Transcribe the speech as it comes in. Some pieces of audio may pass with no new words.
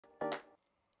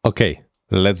Okay,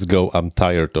 let's go. I'm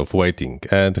tired of waiting.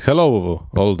 And hello,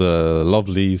 all the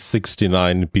lovely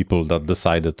 69 people that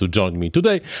decided to join me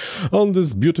today on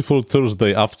this beautiful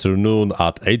Thursday afternoon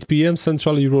at 8 p.m.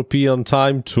 Central European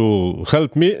time to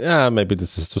help me, maybe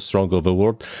this is too strong of a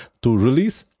word, to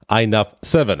release INAV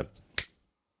 7.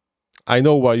 I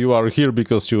know why you are here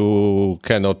because you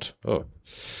cannot...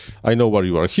 I know why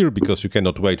you are here because you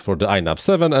cannot wait for the INAV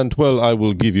 7, and well, I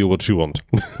will give you what you want.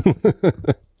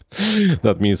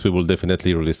 That means we will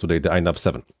definitely release today the INAV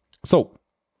 7. So,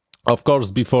 of course,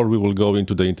 before we will go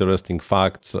into the interesting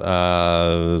facts,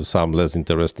 some less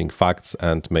interesting facts,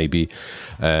 and maybe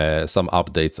some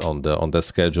updates on the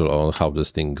schedule on how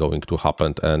this thing going to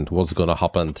happen and what's gonna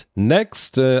happen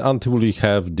next until we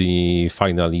have the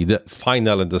final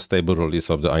and the stable release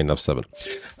of the INAV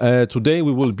 7. Today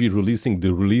we will be releasing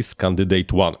the release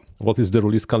candidate 1. What is the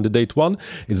release candidate 1?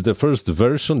 It's the first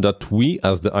version that we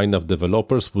as the INAV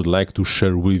developers would like to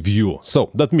share with you. So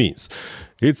that means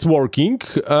it's working,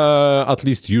 at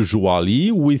least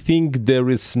usually. We think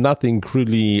there is nothing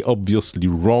really obviously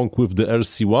wrong with the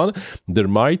RC1. There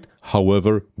might,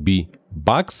 however, be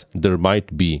bugs. There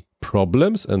might be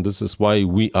problems, and this is why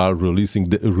we are releasing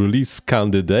the release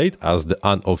candidate as the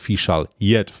unofficial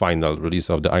yet final release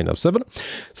of the INAV 7,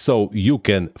 so you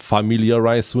can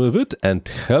familiarize with it and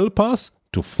help us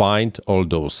to find all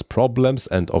those problems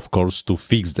and of course to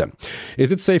fix them.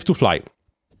 Is it safe to fly?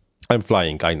 I'm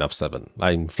flying INAV 7.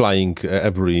 I'm flying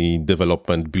every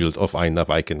development build of INAV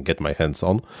I can get my hands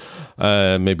on.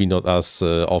 Maybe not as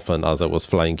often as I was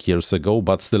flying years ago,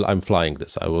 but still I'm flying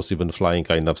this. I was even flying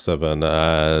INAV 7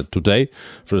 today,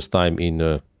 first time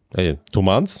in 2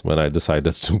 months when I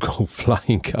decided to go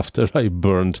flying after I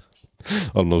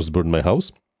almost burned my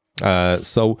house.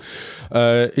 So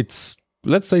it's,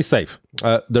 let's say, safe.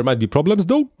 There might be problems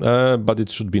though, but it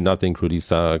should be nothing really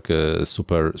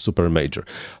super major.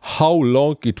 How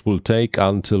long it will take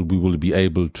until we will be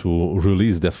able to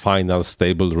release the final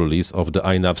stable release of the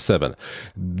INAV 7?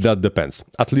 That depends.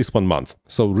 At least 1 month.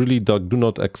 So really do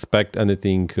not expect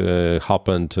anything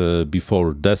happened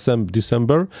before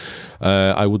December.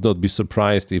 I would not be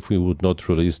surprised if we would not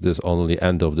release this only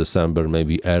end of December,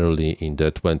 maybe early in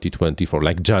the 2024,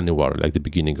 like January, like the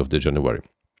beginning of the January.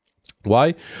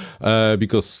 Why?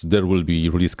 Because there will be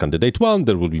release candidate 1,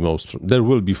 there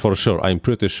will be for sure, I'm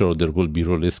pretty sure there will be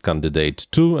release candidate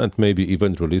 2 and maybe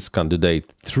even release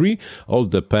candidate 3. All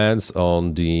depends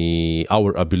on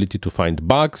our ability to find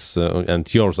bugs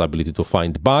and yours ability to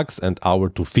find bugs and our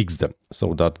to fix them,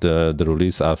 so that the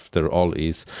release after all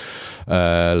is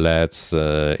it's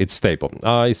stable.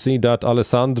 I see that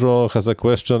Alessandro has a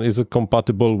question: is it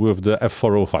compatible with the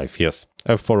F405? Yes,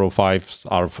 F405s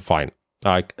are fine.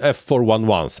 Like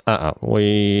F411s,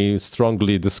 we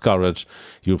strongly discourage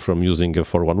you from using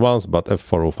F411s, but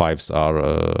F405s are,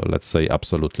 let's say,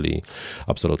 absolutely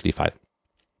fine.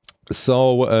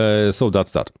 So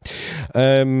that's that.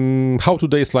 How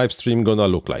today's live stream gonna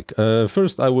look like?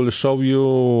 First, I will show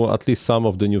you at least some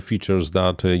of the new features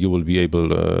that you will be able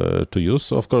to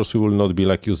use. Of course, we will not be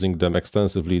like using them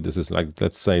extensively. This is like,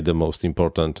 let's say, the most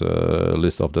important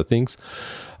list of the things.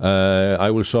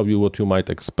 I will show you what you might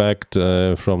expect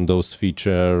from those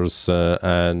features,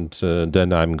 and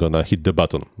then I'm gonna hit the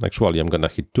button. Actually, I'm gonna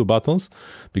hit 2 buttons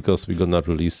because we're gonna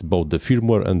release both the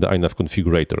firmware and the INAV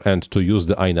configurator. And to use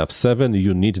the INAV 7,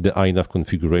 you need the INAV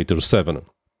configurator 7.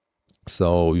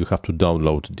 So you have to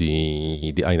download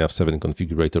the INAV 7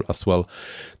 configurator as well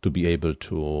to be able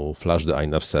to flash the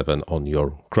INAV 7 on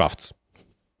your crafts.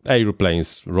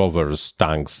 Airplanes, rovers,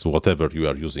 tanks, whatever you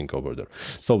are using over there.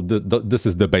 So this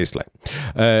is the baseline.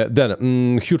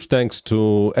 Then huge thanks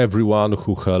to everyone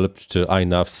who helped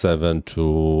INAV 7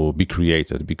 to be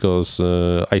created, because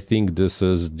I think this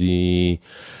is the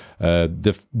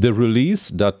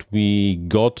release that we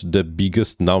got the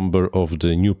biggest number of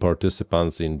the new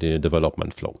participants in the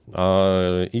development flow.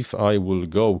 If I will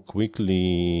go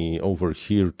quickly over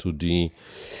here to the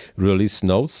release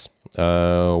notes,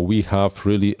 we have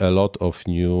really a lot of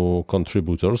new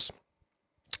contributors,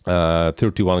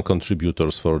 31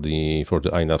 contributors for the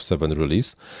INAV 7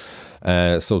 release.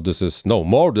 So this is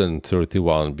more than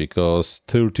 31, because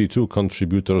 32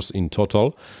 contributors in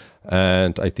total.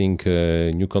 And I think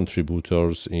new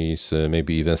contributors is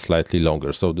maybe even slightly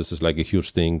longer. So this is like a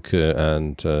huge thing,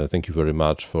 and thank you very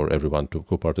much for everyone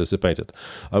who participated.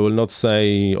 I will not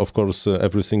say, of course,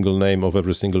 every single name of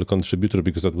every single contributor,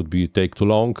 because that would take too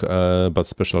long, but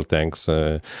special thanks.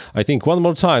 I think one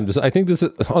more time,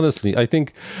 honestly, I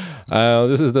think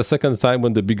this is the second time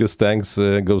when the biggest thanks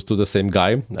goes to the same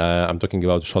guy. I'm talking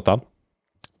about Shota.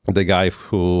 the guy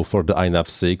who for the INAV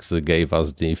 6 gave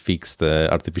us the fixed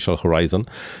artificial horizon,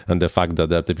 and the fact that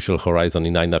the artificial horizon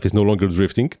in INAV is no longer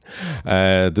drifting.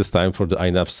 This time for the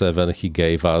INAV 7 he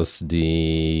gave us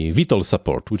the VTOL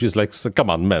support, which is like, come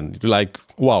on man, like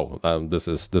wow, this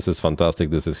is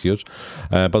fantastic, this is huge.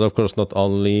 But of course not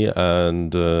only,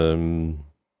 and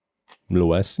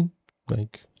Luesi,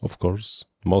 like of course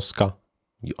Mosca.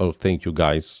 Oh, thank you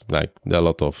guys, like a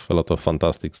lot of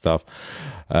fantastic stuff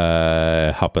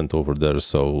happened over there,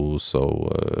 so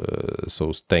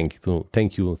thank you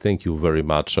very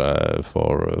much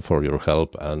for your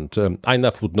help, and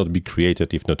INAV would not be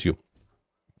created if not you.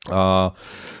 I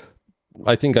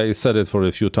think I said it for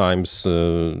a few times,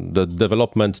 the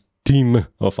development team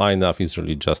of INAV is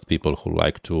really just people who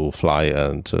like to fly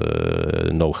and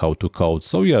know how to code.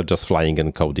 So we are just flying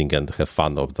and coding and have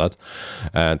fun of that.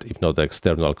 And if not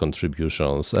external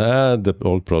contributions, the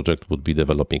whole project would be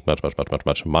developing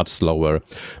much slower.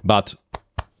 But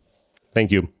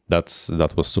thank you.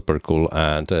 That was super cool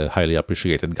and highly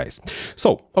appreciated, guys.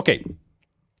 So, okay.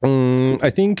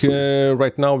 I think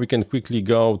right now we can quickly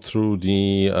go through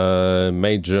the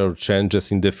major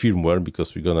changes in the firmware,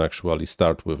 because we're gonna actually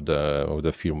start with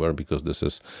the firmware, because this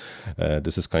is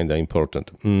kind of important.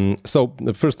 So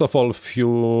first of all,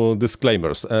 few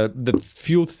disclaimers. The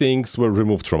few things were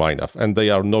removed from INAV, and they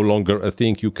are no longer a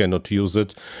thing. You cannot use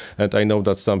it, and I know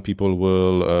that some people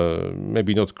will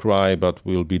maybe not cry, but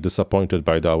will be disappointed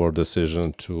by our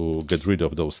decision to get rid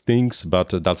of those things.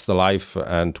 But that's the life,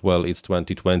 and well, it's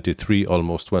 2023,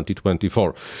 almost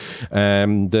 2024,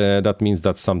 and that means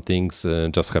that some things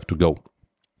just have to go.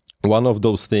 One of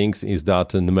those things is that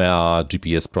NMEA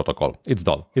GPS protocol. It's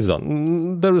done. It's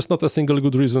done. There is not a single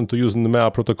good reason to use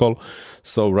NMEA protocol.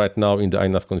 So right now in the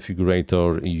INAV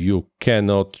configurator, you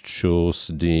cannot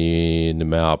choose the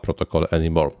NMEA protocol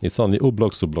anymore. It's only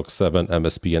uBlocks, uBlock 7,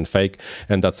 MSP, and fake,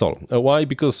 and that's all. Why?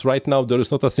 Because right now there is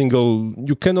not a single.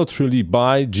 You cannot really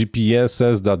buy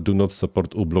GPSs that do not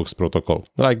support uBlocks protocol.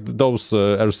 Like those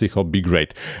RC Hobby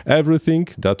Great. Everything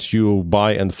that you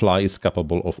buy and fly is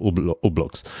capable of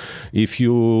uBlocks. If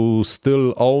you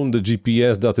still own the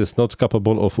GPS that is not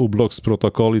capable of uBlocks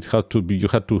protocol, you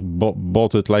had to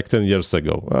bought it like 10 years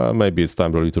ago. Maybe it's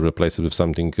time really to replace it with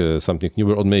something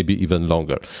newer, or maybe even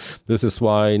longer. This is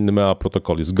why NMEA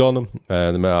protocol is gone.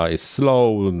 NMEA is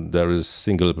slow. There is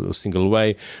single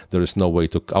way. There is no way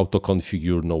to auto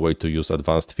configure, no way to use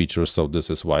advanced features. So this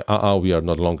is why we are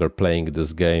no longer playing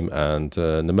this game, and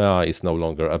NMEA is no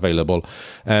longer available.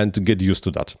 And get used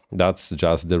to that. That's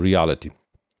just the reality.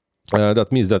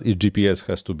 That means that each GPS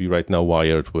has to be right now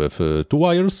wired with 2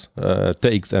 wires,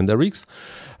 TX and RX,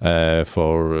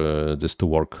 for this to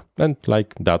work. And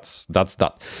like that's that.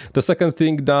 The second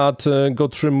thing that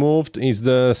got removed is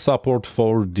the support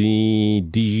for the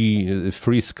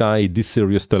FrSky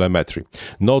D-series telemetry.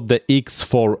 Not the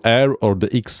X4R or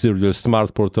the X-series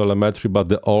SmartPort telemetry, but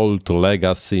the old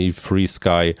legacy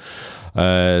FrSky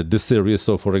D-series.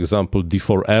 So for example,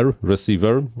 D4R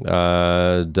receiver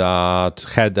that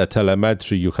had a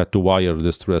telemetry, you had to wire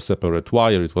this through a separate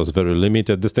wire. It was very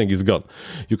limited. This thing is gone.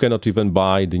 You cannot even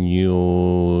buy the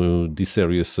new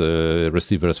D-series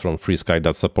receivers from FrSky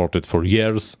that supported for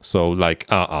years. So like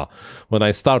when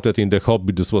I started in the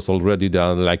hobby, this was already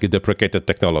like a deprecated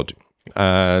technology.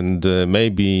 And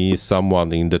maybe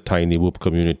someone in the tiny whoop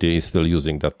community is still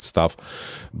using that stuff,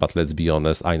 but let's be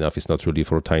honest, INAV is not really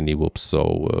for tiny whoops,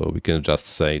 so we can just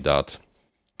say that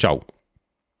ciao,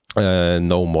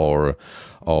 no more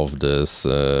of this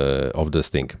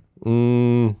thing.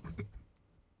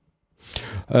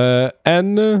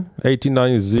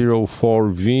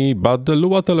 N8904V, but the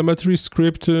Lua telemetry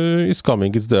script is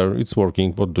coming. It's there. It's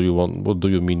working. What do you want? What do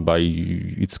you mean by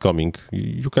it's coming?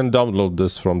 You can download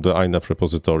this from the INAV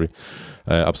repository.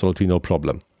 Absolutely no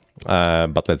problem.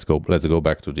 But let's go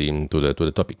back to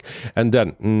the topic. And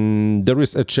then there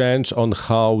is a change on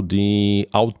how the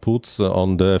outputs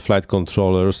on the flight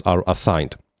controllers are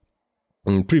assigned.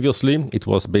 Previously, it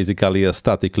was basically a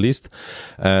static list,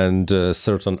 and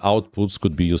certain outputs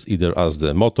could be used either as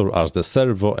the motor, as the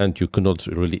servo, and you could not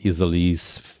really easily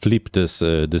flip this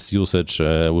usage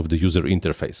with the user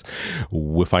interface.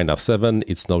 With INAV 7,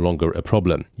 it's no longer a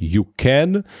problem. You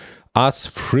can, as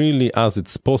freely as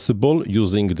it's possible,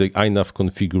 using the INAV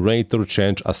configurator,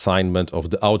 change assignment of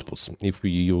the outputs. If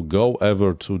you go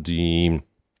over to the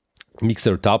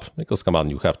Mixer tab, because come on,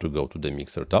 you have to go to the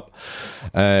Mixer tab,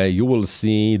 you will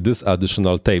see this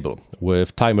additional table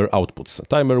with timer outputs,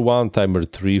 timer 1, timer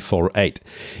 3, 4, 8.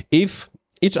 If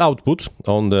each output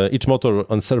on each motor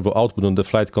and servo output on the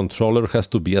flight controller has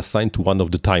to be assigned to one of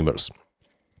the timers.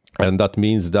 And that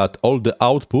means that all the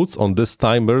outputs on these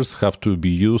timers have to be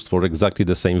used for exactly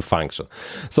the same function.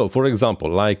 So, for example,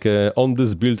 like on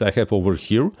this build I have over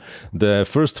here, the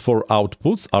first 4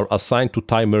 outputs are assigned to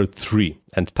timer 3.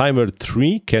 And timer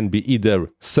 3 can be either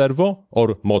servo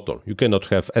or motor. You cannot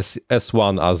have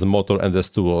S1 as motor and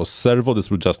S2 as servo. This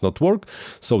will just not work.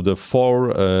 So the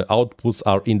 4 outputs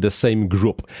are in the same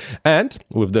group. And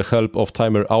with the help of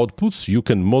timer outputs, you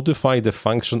can modify the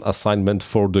function assignment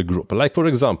for the group. Like, for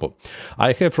example,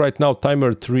 I have right now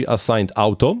timer 3 assigned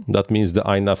auto. That means the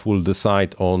INAV will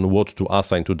decide on what to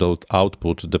assign to the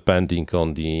output depending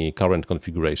on the current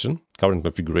configuration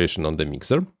on the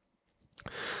mixer.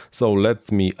 So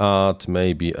let me add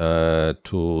maybe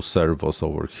 2 servos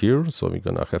over here. So we're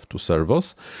gonna have 2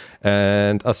 servos.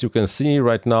 And as you can see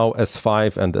right now,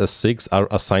 S5 and S6 are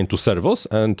assigned to servos,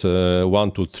 and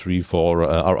 1, 2, 3, 4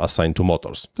 are assigned to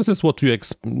motors. This is what you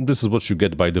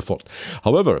get by default.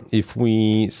 However, if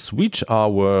we switch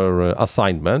our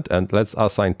assignment and let's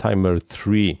assign timer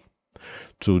 3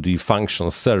 to the function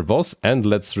servos and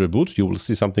let's reboot, you will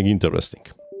see something interesting.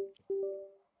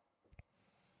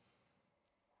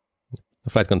 The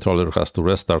flight controller has to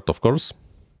restart, of course.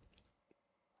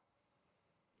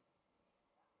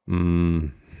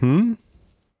 And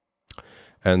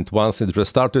once it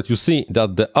restarted, you see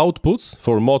that the outputs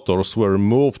for motors were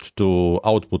moved to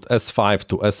output S5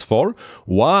 to S4,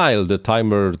 while the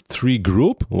timer 3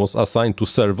 group was assigned to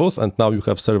servos, and now you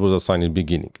have servos assigned in the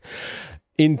beginning.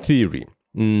 In theory,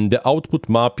 the output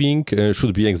mapping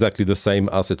should be exactly the same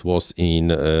as it was in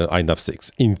INAV 6,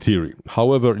 in theory.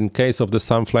 However, in case of the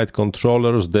some flight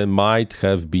controllers, there might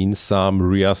have been some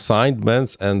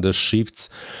reassignments and the shifts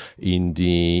in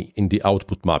the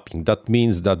output mapping. That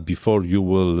means that before you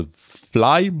will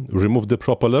fly, remove the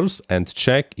propellers and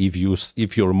check if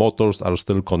your motors are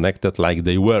still connected like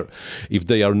they were. If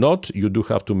they are not, you do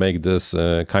have to make this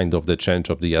kind of the change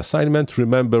of the assignment,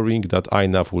 remembering that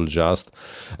INAV will just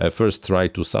first try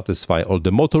to satisfy all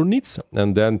the motor needs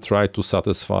and then try to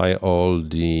satisfy all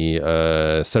the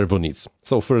servo needs.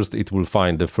 So first it will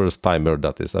find the first timer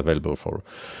that is available for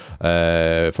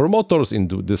motors. In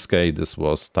this case, this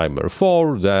was timer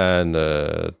 4, then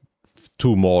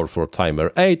 2 more for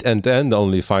timer 8, and then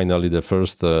only finally the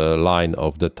first line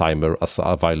of the timer as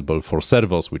available for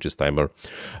servos, which is timer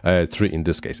 3 in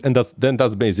this case. And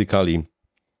that's basically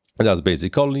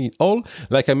all.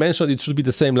 Like I mentioned, it should be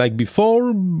the same like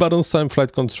before, but on some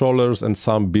flight controllers and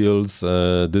some builds,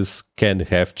 this can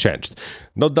have changed.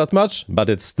 Not that much, but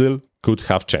it still could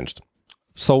have changed.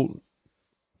 So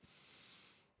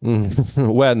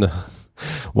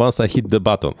once I hit the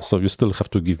button, so you still have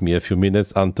to give me a few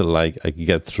minutes until I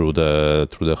get through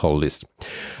the whole list.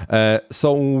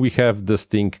 So we have this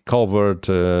thing covered.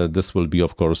 This will be,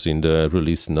 of course, in the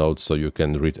release notes, so you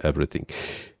can read everything.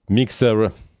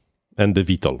 Mixer and the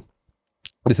VTOL.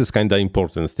 This is kind of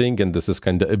important thing, and this is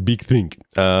kind of a big thing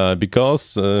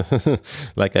because,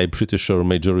 like I'm pretty sure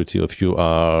majority of you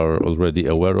are already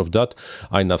aware of that,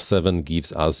 INAV 7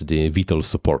 gives us the VTOL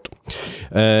support.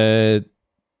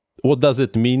 What does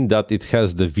it mean that it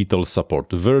has the VTOL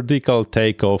support? Vertical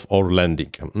takeoff or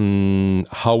landing.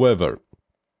 However,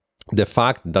 the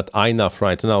fact that INAV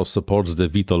right now supports the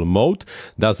VTOL mode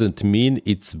doesn't mean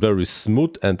it's very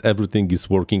smooth and everything is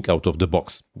working out of the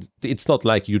box. It's not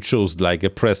like you choose like a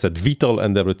preset VTOL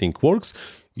and everything works.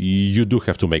 You do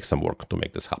have to make some work to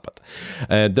make this happen.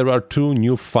 There are 2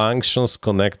 new functions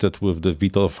connected with the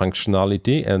VTOL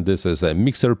functionality, and this is a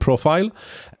mixer profile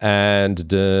and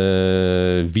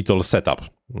the VTOL setup.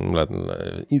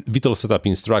 VTOL setup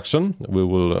instruction. We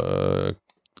will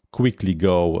quickly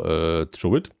go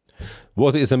through it.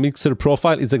 What is a mixer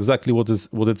profile? It's exactly what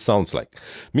it sounds like.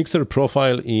 Mixer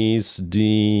profile is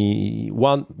the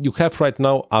one you have right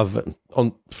now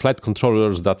on flight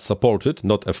controllers that support it,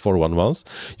 not F411s.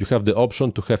 You have the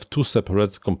option to have 2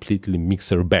 separate completely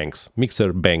mixer banks,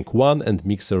 mixer bank 1 and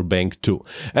mixer bank 2.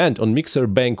 And on mixer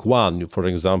bank 1, for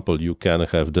example, you can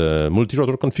have the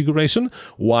multi-rotor configuration,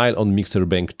 while on mixer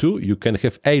bank 2, you can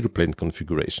have airplane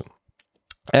configuration.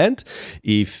 And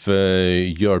if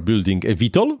you are building a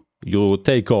VTOL, you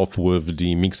take off with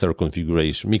the mixer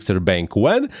configuration, mixer bank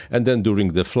 1, and then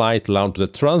during the flight, launch the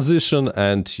transition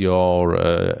and your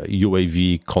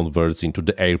UAV converts into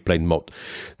the airplane mode.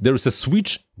 There is a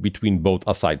switch between both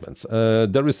assignments.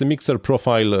 There is a mixer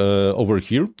profile over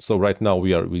here. So right now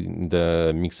we are in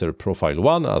the mixer profile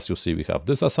 1. As you see, we have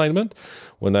this assignment.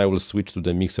 When I will switch to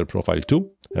the mixer profile 2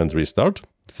 and restart,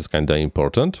 this is kind of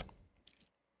important.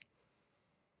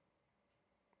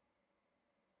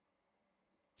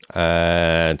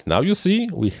 And now you see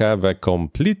we have a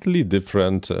completely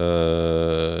different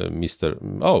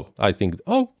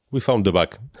we found the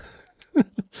bug.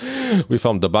 We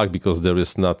found the bug because there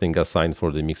is nothing assigned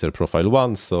for the mixer profile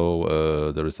 1,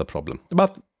 so there is a problem.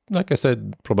 But like I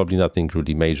said, probably nothing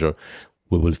really major.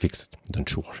 We will fix it, don't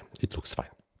you worry, it looks fine.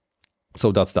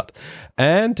 So that's that.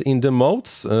 And in the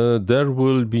modes, there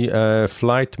will be a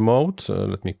flight mode.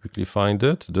 Let me quickly find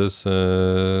it. This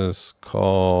is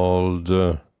called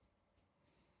there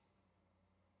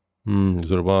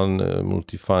one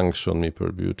multifunction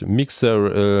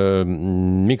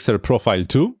mixer profile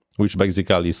 2, which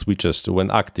basically switches to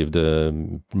when active the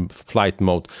flight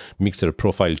mode mixer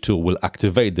profile 2 will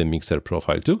activate the mixer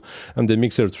profile 2, and the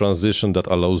mixer transition that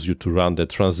allows you to run the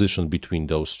transition between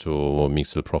those two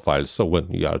mixer profiles. So when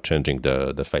you are changing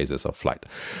the phases of flight,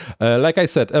 like I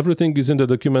said, everything is in the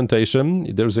documentation.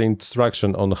 There's an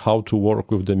instruction on how to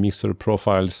work with the mixer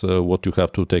profiles, what you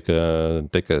have to take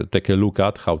a look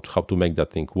at, how to make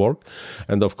that thing work,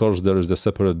 and of course there is the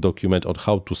separate document on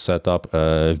how to set up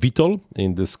VTOL.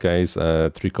 In this case, a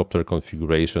tricopter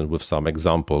configuration with some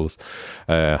examples,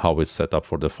 how it's set up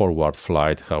for the forward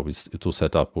flight, how it's to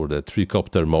set up for the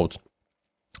tricopter mode.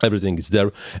 Everything is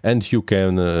there, and you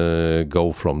can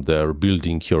go from there,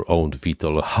 building your own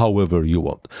VTOL however you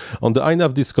want. On the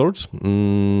INAV Discord,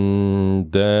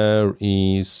 there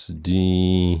is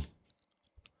the...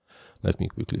 Let me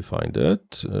quickly find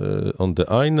it. On the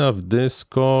INAV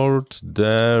Discord,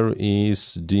 there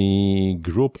is the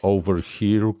group over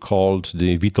here called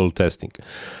the VTOL testing.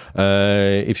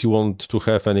 If you want to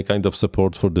have any kind of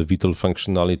support for the VTOL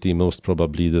functionality, most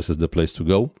probably this is the place to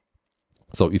go.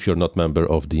 So if you're not member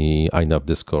of the INAV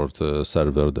Discord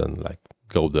server, then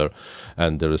go there,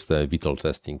 and there is the VTOL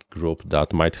testing group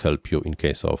that might help you in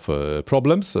case of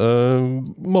problems,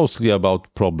 mostly about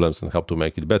problems and how to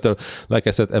make it better. Like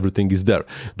I said, everything is there.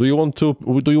 Do you want to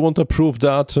prove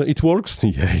that it works?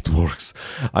 Yeah, it works.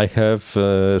 I have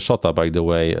Shota, by the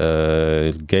way,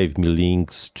 gave me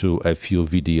links to a few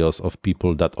videos of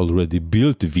people that already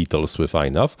built VTOLs with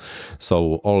INAV.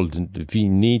 So all we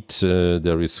need,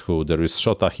 there is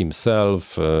Shota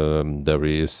himself, there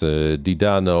is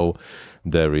Didano,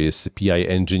 there is PI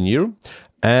Engineer,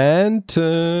 and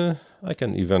I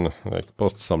can even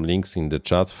post some links in the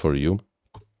chat for you,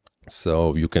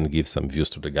 so you can give some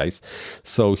views to the guys.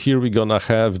 So here we're gonna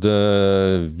have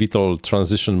the VTOL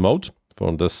transition mode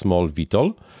for the small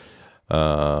VTOL.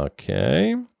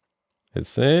 Okay, let's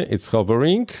see, it's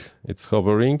hovering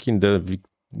in the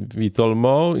VTOL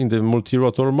mode, in the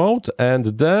multi-rotor mode, and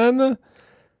then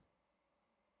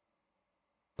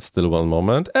still one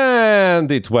moment, and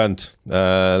it went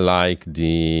like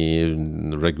the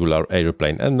regular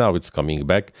airplane, and now it's coming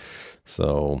back.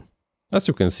 So as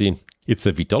you can see, it's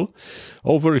a VTOL.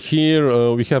 Over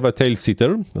here we have a tail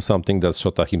sitter, something that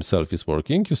Shota himself is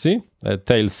working. You see, a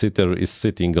tail sitter is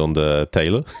sitting on the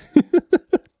tail.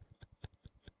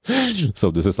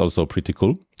 So this is also pretty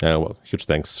cool. Well, huge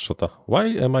thanks, Shota. Why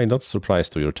am I not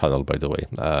surprised to your channel, by the way?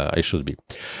 I should be.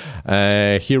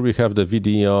 Here we have the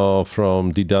video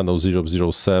from Didano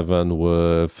 007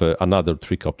 with another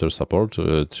tricopter support,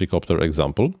 tricopter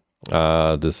example.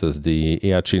 This is the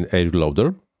Eachin air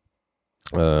loader.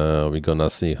 We're gonna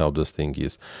see how this thing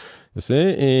is. You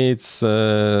see, it's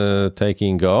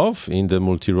taking off in the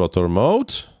multi-rotor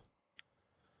mode.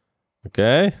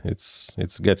 Okay,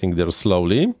 it's getting there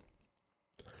slowly.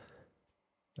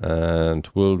 And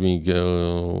will we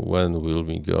go? When will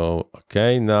we go?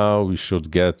 Okay, now we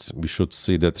should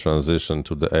see the transition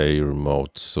to the air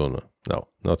mode soon. No,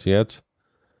 not yet.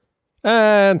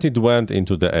 And it went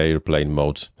into the airplane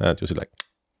mode, and you see,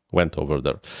 went over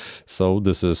there. So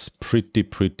this is pretty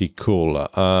cool.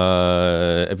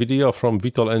 A video from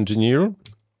VTOL engineer,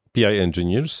 PI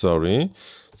engineer, sorry.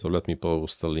 So let me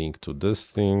post a link to this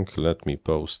thing. Let me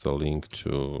post a link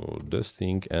to this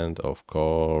thing. And of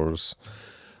course,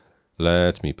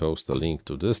 let me post a link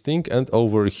to this thing. And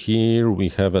over here, we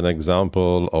have an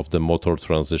example of the motor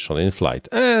transition in flight.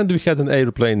 And we had an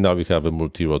airplane. Now we have a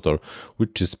multi-rotor,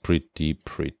 which is pretty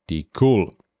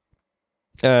cool.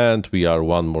 And we are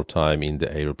one more time in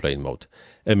the airplane mode.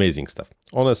 Amazing stuff.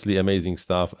 Honestly, amazing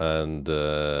stuff. And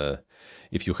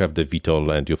if you have the VTOL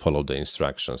and you follow the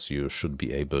instructions, you should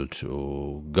be able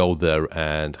to go there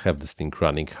and have this thing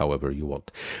running however you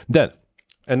want. Then,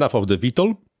 enough of the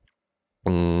VTOL.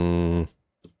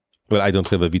 Well, I don't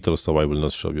have a VTOL, so I will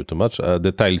not show you too much.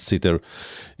 The tail sitter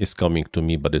is coming to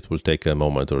me, but it will take a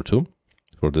moment or two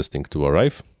for this thing to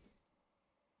arrive.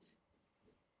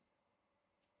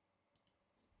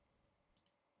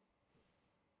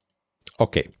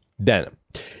 Okay, then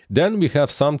we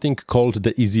have something called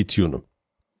the Ez Tune.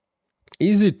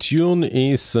 Ez Tune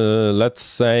is, let's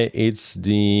say, it's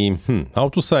the, how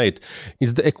to say it?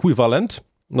 It's the equivalent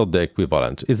not the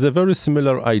equivalent. It's a very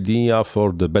similar idea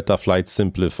for the Betaflight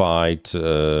simplified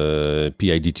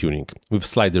PID tuning with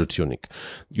slider tuning.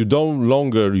 You don't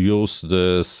longer use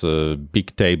this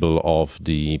big table of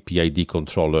the PID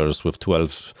controllers with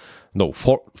 12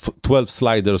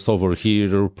 sliders over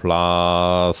here,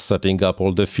 plus setting up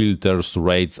all the filters,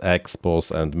 rates,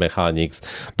 expos, and mechanics.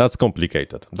 That's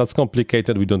complicated.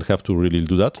 We don't have to really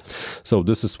do that. So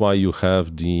this is why you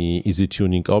have the easy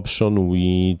tuning option,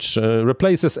 which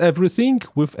replaces everything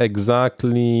with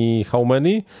exactly how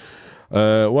many?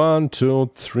 1,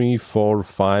 2, 3, 4,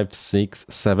 5, 6,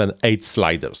 7, 8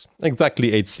 sliders.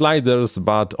 Exactly 8 sliders,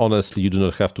 but honestly, you do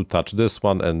not have to touch this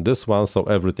one and this one, so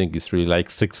everything is really like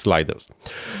 6 sliders.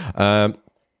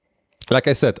 Like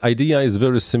I said, idea is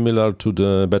very similar to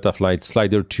the Betaflight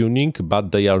slider tuning,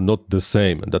 but they are not the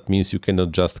same. That means you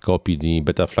cannot just copy the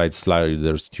Betaflight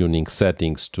slider tuning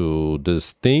settings to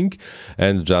this thing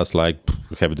and just like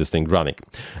have this thing running.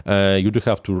 You do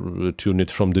have to tune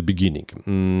it from the beginning.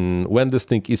 When this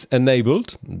thing is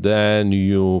enabled, then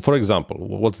you, for example,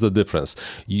 what's the difference?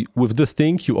 With this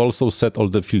thing, you also set all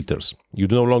the filters. You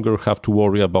no longer have to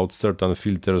worry about certain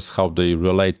filters, how they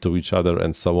relate to each other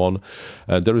and so on.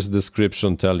 There is a description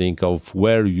telling of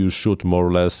where you should more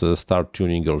or less start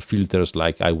tuning your filters.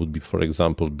 Like I would be, for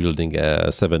example, building a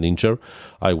 7-incher.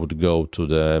 I would go to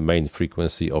the main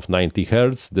frequency of 90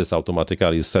 Hertz. This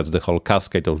automatically sets the whole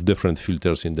cascade of different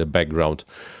filters in the background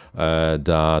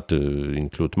that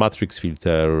include matrix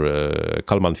filter,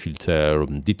 Kalman filter,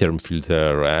 D-term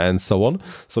filter, and so on.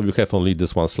 So you have only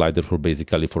this one slider for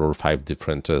basically 4 or 5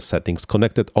 different settings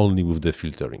connected only with the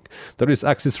filtering. There is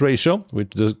axis ratio,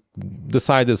 which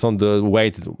decides on the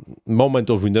weight, moment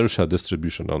of inertia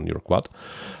distribution on your quad.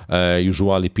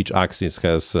 Usually pitch axis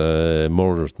has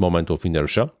more moment of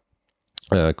inertia.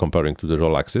 Comparing to the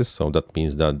roll axis, so that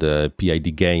means that the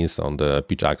PID gains on the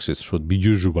pitch axis should be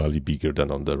usually bigger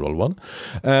than on the roll one.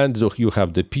 And you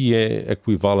have the PA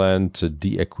equivalent,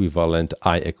 D equivalent,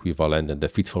 I equivalent, and the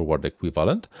feed-forward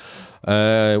equivalent,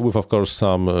 with of course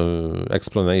some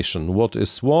explanation what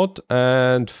is what.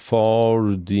 And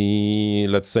for the,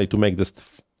 let's say, to make this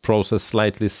process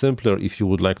slightly simpler, if you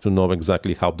would like to know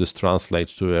exactly how this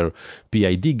translates to your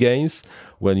PID gains,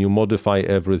 when you modify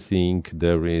everything,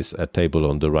 there is a table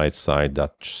on the right side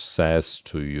that says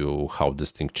to you how this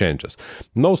thing changes.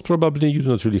 Most probably you do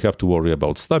not really have to worry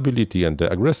about stability and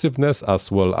the aggressiveness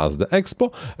as well as the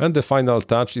expo, and the final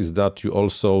touch is that you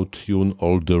also tune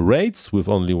all the rates with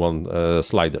only one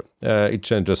slider. It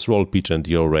changes roll, pitch, and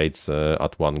yaw rates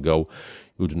at one go.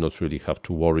 You do not really have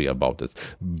to worry about it.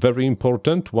 Very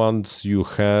important, once you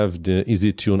have the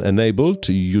Easy Tune enabled,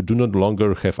 you do not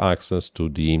longer have access to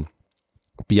the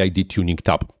PID tuning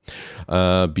tab,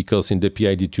 because in the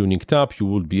PID tuning tab you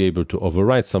will be able to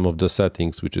override some of the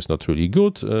settings, which is not really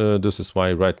good. This is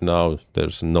why right now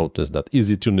there's a notice that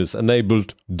Easy Tune is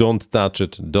enabled. Don't touch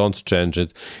it, don't change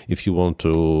it. If you want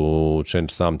to change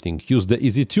something, use the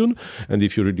Easy Tune, and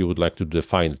if you really would like to do the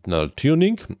final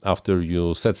tuning, after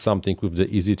you set something with the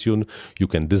Easy Tune, you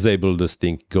can disable this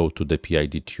thing, go to the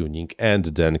PID tuning, and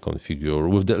then configure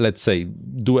with the, let's say,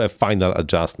 do a final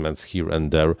adjustments here and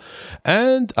there.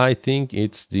 And I think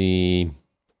it's the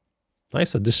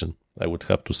nice addition, I would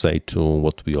have to say, to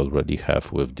what we already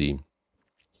have with the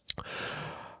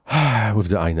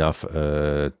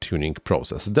INAV tuning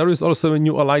process. There is also a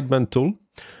new alignment tool.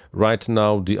 Right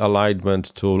now, the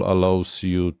alignment tool allows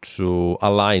you to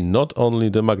align not only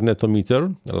the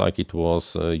magnetometer, like it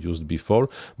was used before,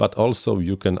 but also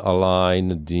you can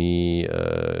align the,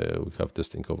 we have this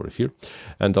thing over here,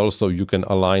 and also you can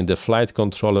align the flight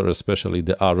controller, especially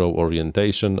the arrow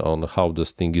orientation on how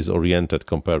this thing is oriented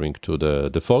comparing to the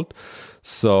default.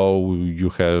 So you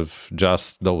have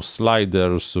just those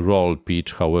sliders, roll,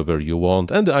 pitch, however you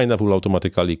want, and the INAV will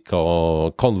automatically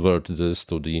convert this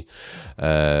to the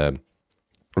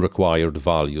required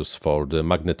values for the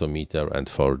magnetometer and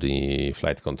for the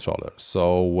flight controller.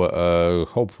 So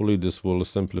hopefully this will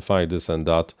simplify this and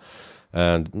that.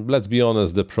 And let's be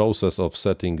honest, the process of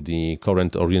setting the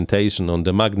current orientation on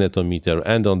the magnetometer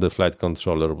and on the flight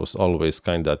controller was always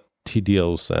kind of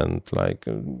tedious and like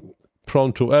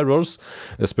prone to errors,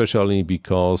 especially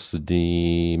because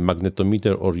the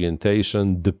magnetometer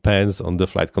orientation depends on the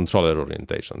flight controller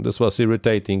orientation. This was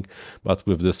irritating, but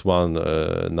with this one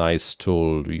nice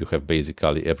tool, you have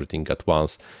basically everything at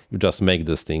once. You just make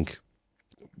this thing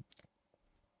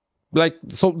like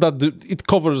so that it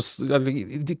covers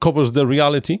the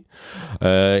reality.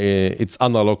 It's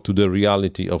analog to the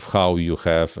reality of how you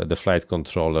have the flight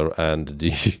controller and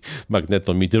the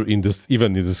magnetometer in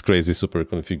this crazy super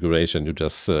configuration. You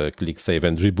just click save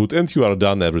and reboot and you are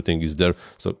done. Everything is there.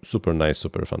 So super nice,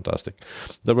 super fantastic.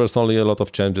 There was only a lot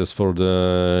of changes for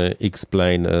the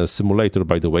X-plane simulator,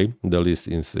 by the way. The list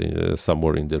is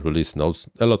somewhere in the release notes.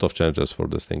 A lot of changes for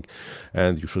this thing,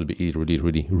 and you should be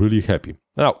really happy.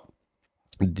 Now,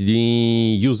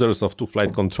 the users of two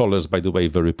flight controllers, by the way,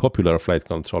 very popular flight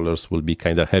controllers, will be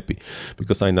kind of happy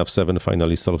because INAV 7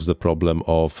 finally solves the problem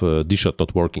of DSHOT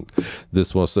not working.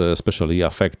 This was especially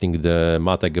affecting the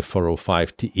Matek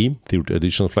F405TE, 3rd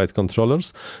edition flight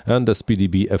controllers, and the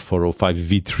SpeedyBee F405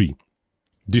 V3.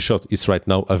 DSHOT is right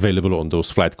now available on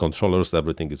those flight controllers.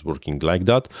 Everything is working like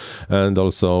that. And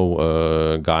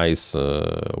also guys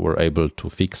were able to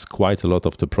fix quite a lot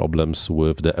of the problems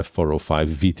with the F405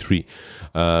 V3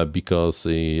 because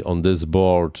on this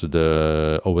board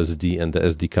the OSD and the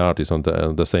SD card is on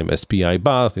the same SPI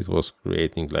bath. It was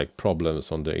creating like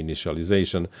problems on the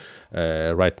initialization.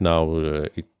 Right now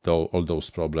all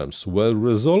those problems well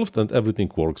resolved and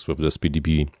everything works with the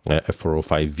SpeedyBee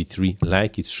F405 V3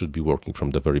 like it should be working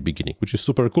from the very beginning, which is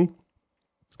super cool.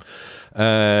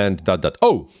 And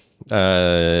YETI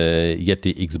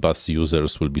EXBUX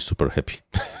users will be super happy.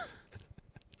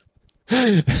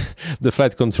 The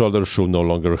flight controller should no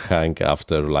longer hang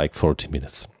after like 40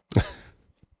 minutes.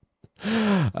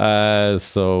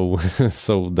 So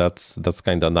that's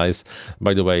kind of nice.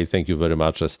 By the way, thank you very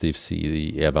much, Steve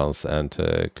C. Evans and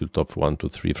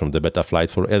Clutop123 from the beta flight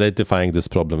for identifying this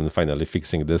problem and finally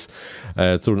fixing this.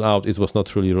 Turned out it was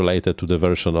not really related to the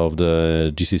version of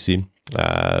the GCC,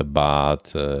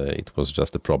 but it was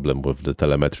just a problem with the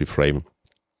telemetry frame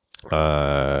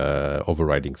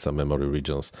overriding some memory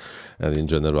regions and in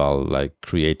general like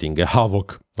creating a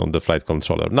havoc on the flight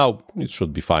controller. Now it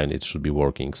should be fine, it should be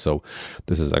working, so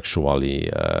this is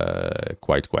actually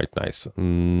quite nice.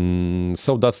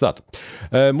 So that's that.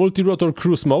 Multi-rotor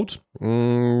cruise mode,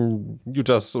 you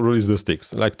just release the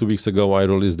sticks. Like 2 weeks ago I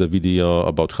released the video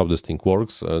about how this thing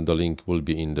works. The link will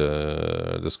be in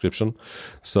the description.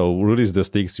 So release the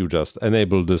sticks, you just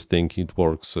enable this thing. It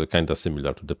works kind of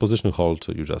similar to the position hold.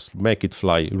 You just make it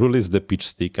fly, release the pitch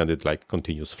stick, and it like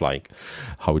continues flying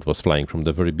how it was flying from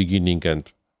the very beginning, and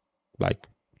like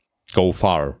go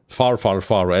far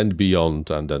and beyond,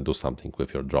 and then do something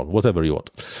with your drone, whatever you want.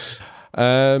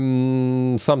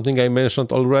 Something I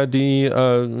mentioned already,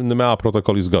 the NMEA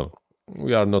protocol is gone.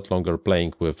 We are not longer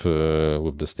playing with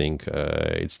this thing.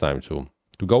 It's time to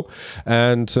go.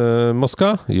 And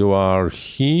Mosca, you are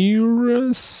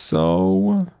here,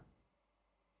 so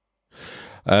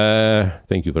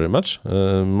thank you very much.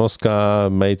 Mosca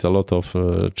made a lot of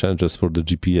changes for the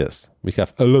GPS. We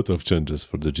have a lot of changes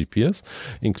for the GPS,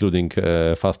 including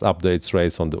fast updates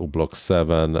rates on the uBlock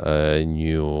 7,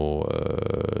 new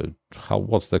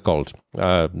what's that called?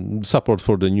 Support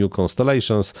for the new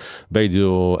constellations,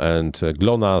 Beidou and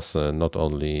GLONASS, not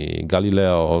only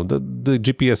Galileo. The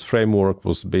GPS framework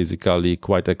was basically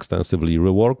quite extensively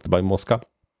reworked by Mosca.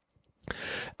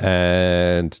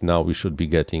 And now we should be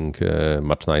getting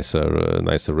much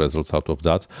nicer results out of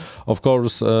that. Of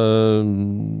course,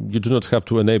 you do not have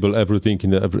to enable everything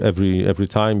in every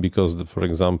time, because for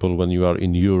example, when you are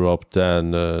in Europe,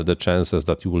 then the chances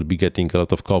that you will be getting a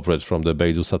lot of coverage from the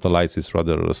Beidou satellites is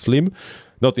rather slim.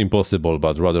 Not impossible,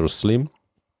 but rather slim.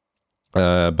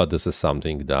 But this is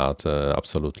something that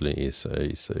absolutely is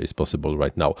possible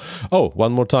right now. Oh,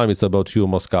 one more time, it's about you,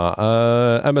 Mosca.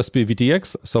 MSP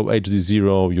VTX, so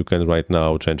HDzero, you can right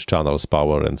now change channels,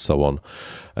 power, and so on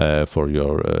for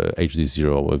your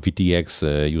HDzero VTX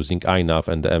using INAV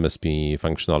and the MSP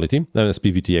functionality,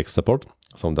 MSP VTX support.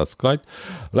 So that's great.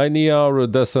 Linear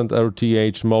descent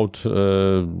RTH mode,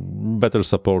 better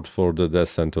support for the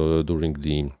descent during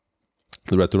the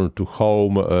return to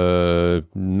home.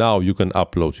 Now you can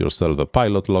upload yourself a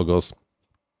pilot logos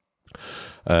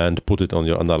and put it on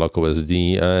your analog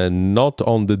OSD, not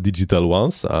on the digital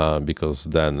ones, because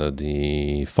then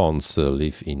the fonts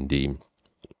live in the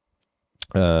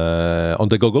on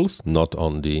the goggles, not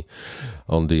on the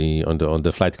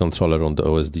flight controller on the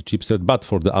OSD chipset, but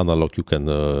for the analog you can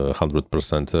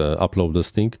 100% upload this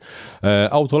thing.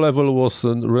 Auto level was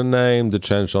renamed, the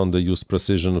change on the use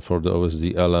precision for the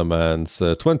OSD elements,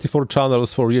 24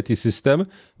 channels for YETI system.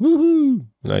 Woohoo!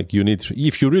 Like you need,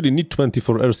 if you really need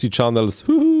 24 RC channels,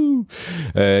 woohoo!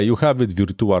 You have it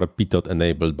virtual pitot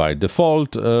enabled by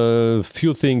default.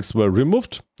 Few things were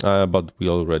removed, but we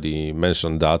already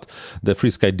mentioned that. The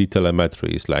FrSky D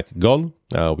telemetry is like gone.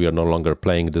 We are no longer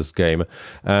playing this game,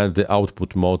 and the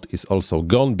output mode is also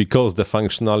gone because the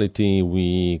functionality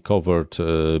we covered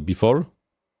before.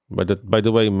 By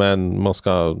the way, man,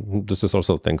 Mosca, this is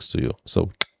also thanks to you.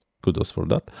 So kudos for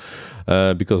that,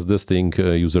 because this thing,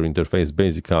 user interface,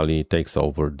 basically takes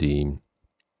over the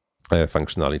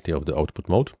functionality of the output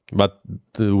mode, but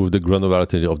with the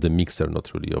granularity of the mixer,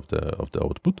 not really of the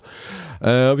output.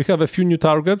 We have a few new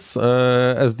targets: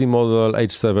 SD model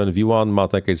H7 V1,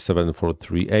 Matek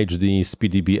H743 HD,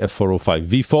 SpeedyBee F405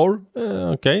 V4.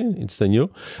 Okay, it's the new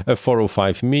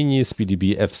F405 Mini,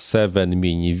 SpeedyBee F7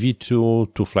 Mini V2,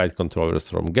 two flight controllers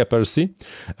from Gap RC,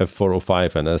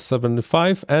 F405 and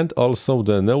S75, and also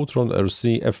the Neutron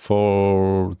RC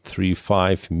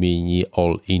F435 Mini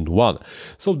all-in-one.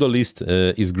 So the list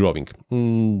is growing.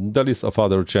 The list of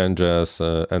other changes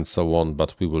and so on,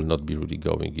 but we will not be really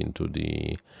going into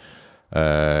the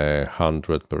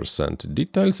 100%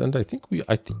 details. And I think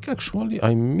actually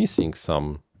I'm missing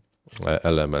some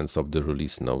elements of the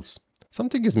release notes.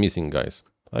 Something is missing, guys.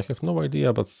 I have no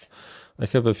idea, but I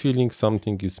have a feeling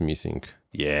something is missing.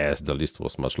 Yes, the list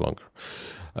was much longer.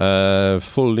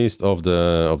 Full list of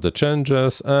the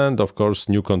changes, and of course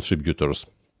new contributors.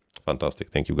 Fantastic.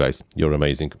 Thank you, guys. You're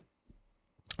amazing.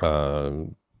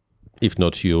 If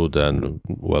not you, then,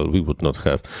 well, we would not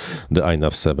have the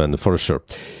INAV 7 for sure.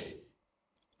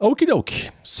 Okie dokie.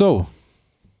 So,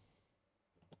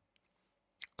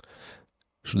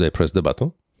 should I press the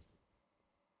button?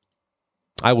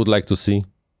 I would like to see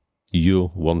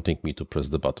you wanting me to press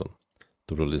the button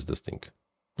to release this thing.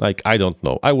 Like, I don't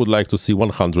know. I would like to see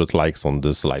 100 likes on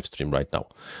this live stream right now.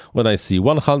 When I see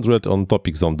 100 on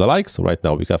topics on the likes, right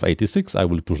now we have 86, I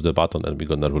will push the button and we're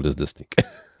gonna release this thing.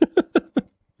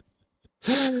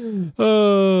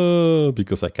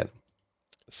 Because I can.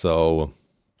 So,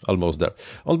 almost there.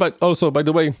 Also, by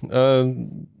the way,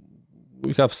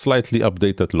 we have slightly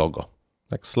updated logo.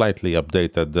 Like slightly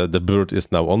updated. The bird is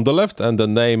now on the left, and the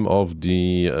name of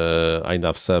the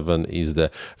INAV 7 is the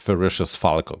Ferocious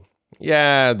Falcon.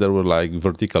 Yeah, there were like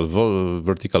vertical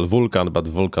Vulcan, but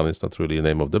Vulcan is not really the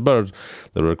name of the bird.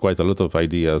 There were quite a lot of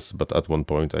ideas, but at one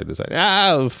point I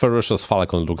decided, Ferocious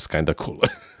Falcon looks kind of cool.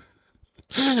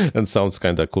 And sounds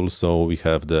kind of cool, so we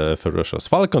have the Ferocious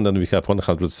Falcon, and we have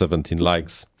 117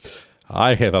 likes.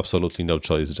 I have absolutely no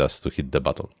choice just to hit the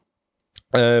button.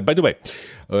 By the way,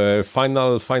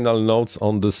 final notes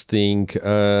on this thing.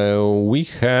 We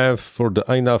have for the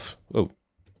INAV...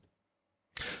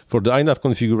 For the INAV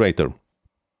configurator,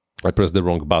 I pressed the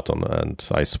wrong button and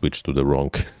I switched to the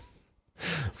wrong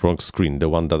screen, the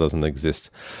one that doesn't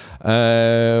exist.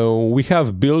 We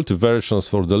have built versions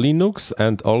for the Linux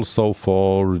and also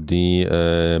for the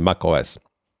Mac OS.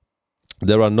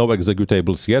 There are no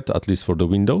executables yet, at least for the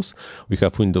Windows. We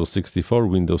have Windows 64,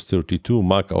 Windows 32,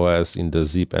 Mac OS in the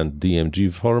zip and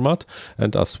DMG format,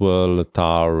 and as well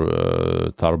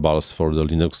tarbals for the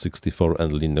Linux 64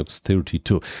 and Linux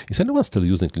 32. Is anyone still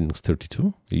using Linux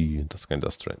 32? That's kind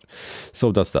of strange.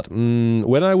 So that's that.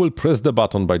 When I will press the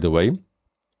button, by the way,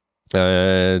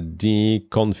 the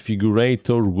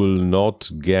configurator will not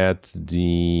get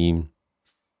the...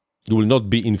 You will not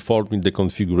be informed in the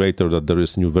configurator that there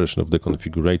is a new version of the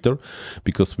configurator,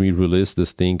 because we release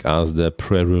this thing as the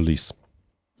pre-release.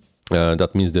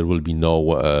 That means there will be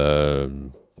no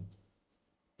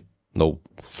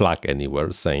flag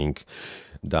anywhere saying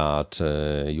that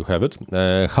you have it.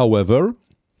 However,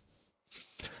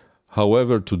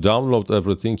 to download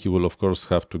everything, you will of course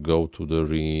have to go to the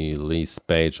release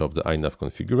page of the INAV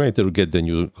configurator, get the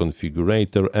new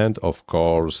configurator, and of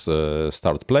course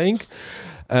start playing.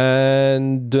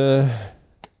 And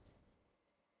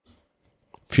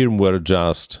firmware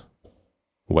just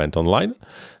went online.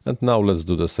 And now let's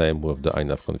do the same with the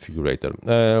INAV configurator.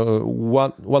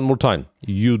 One more time.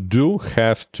 You do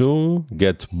have to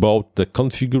get both the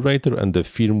configurator and the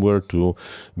firmware to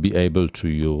be able to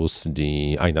use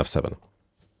the INAV 7.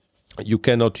 You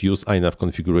cannot use INAV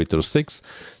configurator 6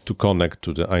 to connect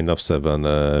to the INAV 7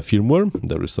 firmware.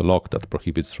 There is a lock that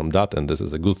prohibits from that, and this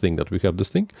is a good thing that we have this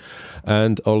thing.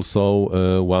 And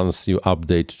also, once you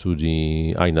update to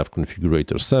the INAV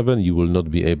configurator 7, you will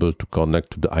not be able to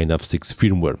connect to the INAV 6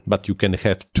 firmware. But you can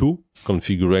have two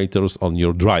configurators on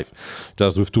your drive,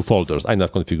 just with two folders,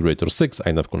 INAV configurator 6,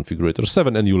 INAV configurator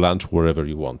 7, and you launch wherever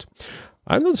you want.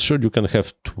 I'm not sure you can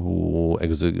have two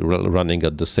running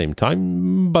at the same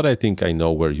time, but I think I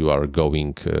know where you are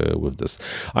going with this.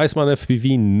 Iceman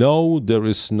FPV, no, there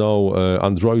is no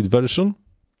Android version.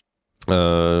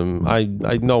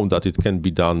 I know that it can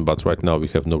be done, but right now we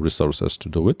have no resources to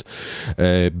do it.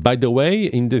 By the way,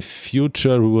 in the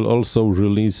future we will also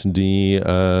release the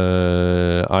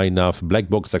INAV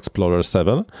Blackbox Explorer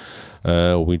 7,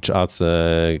 which adds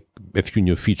a few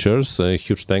new features.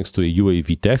 Huge thanks to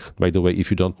UAV Tech. By the way,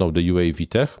 if you don't know the UAV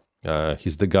Tech,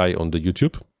 he's the guy on the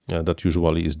YouTube that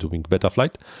usually is doing beta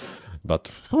flight, but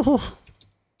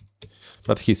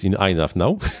he's in INAV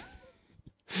now.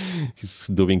 He's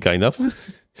doing kind of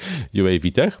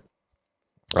UAV Tech.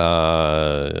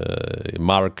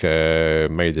 Mark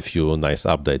made a few nice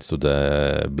updates to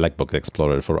the Blackbox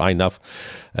Explorer for INAV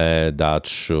that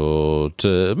should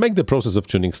make the process of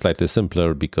tuning slightly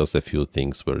simpler, because a few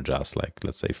things were just like,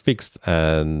 let's say, fixed,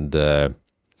 and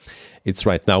it's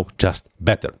right now just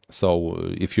better. So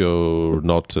if you're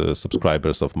not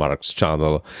subscribers of Mark's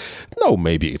channel, no,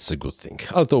 maybe it's a good thing.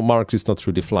 Although Mark is not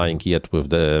really flying yet with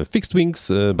the fixed wings,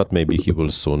 but maybe he will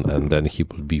soon, and then he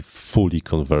will be fully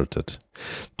converted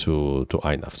to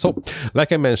INAV. So,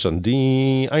 like I mentioned,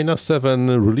 the INAV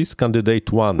 7 release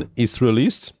candidate 1 is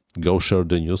released. Go share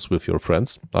the news with your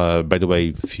friends. By the way,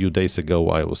 a few days ago,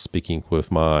 I was speaking with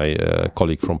my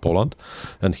colleague from Poland,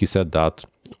 and he said that,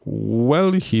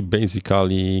 well, he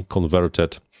basically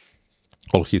converted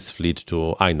all his fleet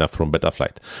to INAV from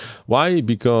Betaflight. Why?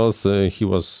 Because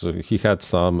he had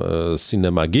some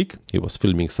cinema gig. He was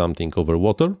filming something over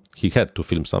water. He had to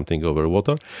film something over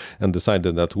water, and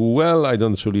decided that, well, I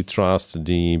don't really trust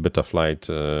the Betaflight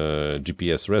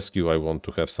GPS rescue. I want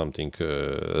to have something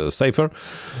safer.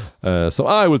 So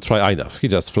I will try INAV. He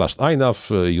just flashed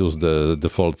INAV, used the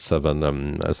default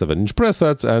 7-inch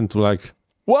preset, and like,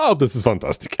 wow, this is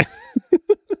fantastic.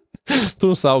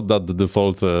 Turns out that the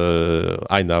default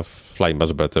INAV fly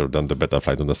much better than the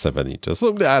Betaflight on the 7 inches.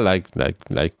 So yeah, like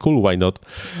cool, why not?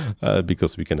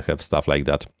 Because we can have stuff like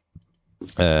that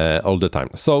all the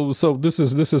time. So this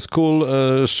is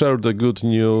cool. Share the good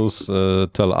news.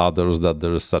 Tell others that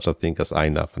there is such a thing as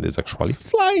INAV, and it's actually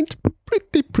flying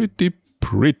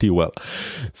pretty well.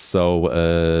 So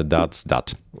that's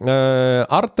that.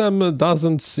 Artem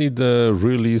doesn't see the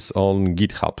release on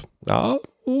GitHub.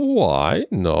 Why?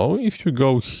 No, if you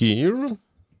go here,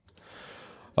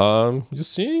 you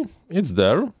see, it's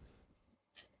there.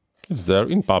 It's there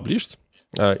in published.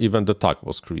 Even the tag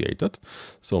was created.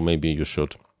 So maybe you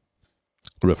should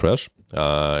refresh.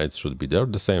 It should be there.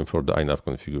 The same for the INAV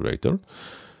configurator.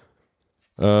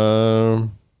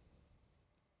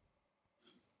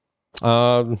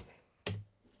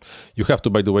 You have to,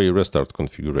 by the way, restart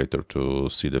configurator to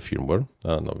see the firmware.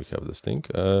 No, we have this thing.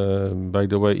 By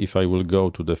the way, if I will go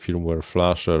to the firmware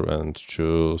flasher and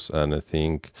choose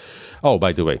anything. Oh,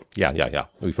 by the way, yeah,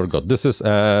 we forgot. This is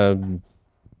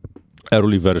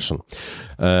early version.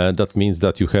 That means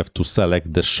that you have to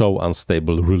select the show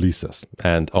unstable releases,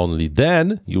 and only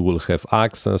then you will have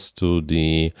access to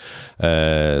the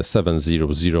 700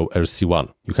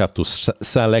 RC1. You have to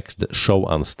select the show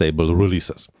unstable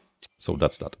releases. So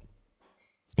that's that.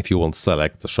 If you won't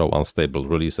select the show unstable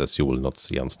releases, you will not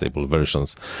see unstable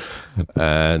versions,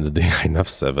 and the INAV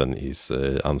 7 is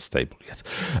unstable yet.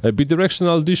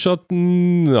 Bidirectional DSHOT,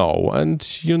 no,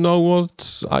 and you know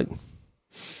what?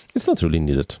 It's not really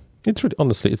needed. It really,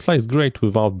 honestly, it flies great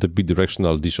without the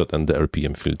bidirectional DSHOT and the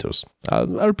RPM filters.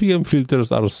 RPM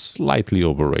filters are slightly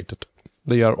overrated.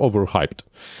 They are overhyped.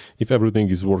 If everything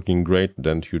is working great,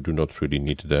 then you do not really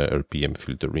need the RPM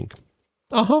filtering.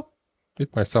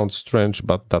 It might sound strange,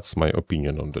 but that's my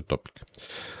opinion on the topic.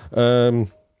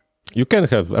 You can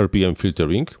have RPM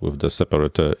filtering with the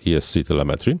separate ESC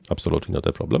telemetry, absolutely not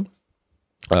a problem.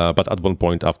 But at one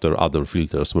point, after other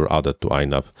filters were added to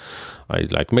INAV,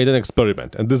 I made an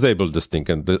experiment and disabled this thing,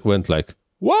 and went like,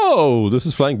 whoa, this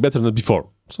is flying better than before.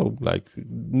 So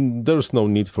there's no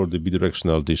need for the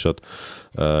bidirectional DSHOT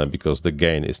because the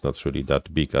gain is not really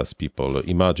that big as people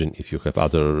imagine if you have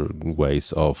other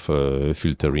ways of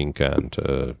filtering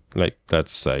and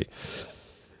let's say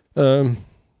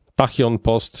tachyon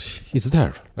post. It's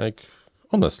there.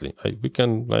 Honestly,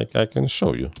 I can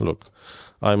show you. Look,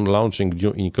 I'm launching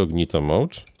new incognito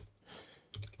mode.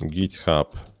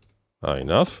 GitHub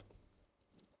INAV.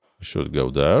 You should go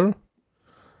there.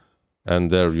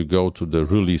 And there you go to the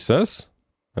releases,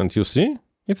 and you see,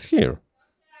 it's here.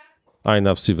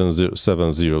 INAV 700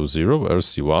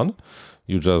 RC1.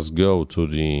 You just go to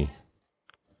the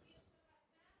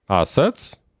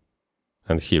assets,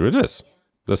 and here it is.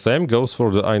 The same goes for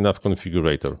the INAV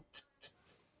configurator.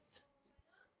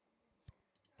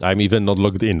 I'm even not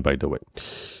logged in, by the way.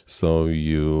 So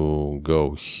you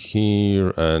go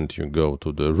here, and you go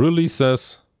to the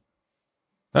releases.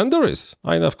 And there is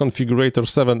INAV configurator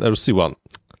 7 RC1.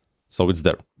 So it's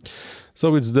there.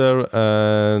 So it's there,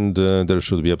 and there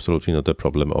should be absolutely not a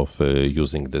problem of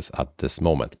using this at this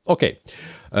moment. Okay,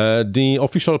 the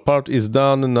official part is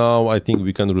done. Now I think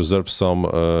we can reserve some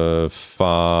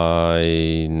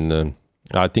fine.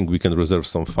 I think we can reserve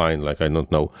some fine, like, I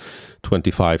don't know,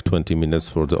 20 minutes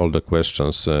for all the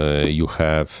questions you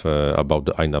have about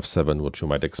the INAV 7, what you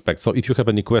might expect. So if you have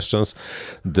any questions,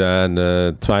 then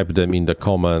type them in the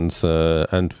comments,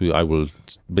 and I will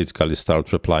basically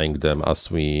start replying them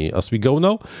as we go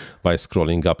now by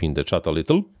scrolling up in the chat a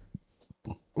little.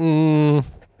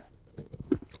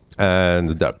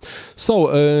 And there.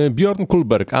 So Bjorn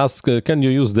Kulberg asks, can you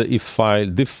use the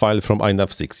diff file from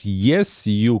INAV 6? Yes,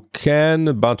 you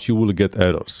can, but you will get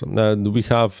errors. And we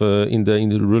have in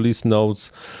the release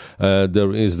notes,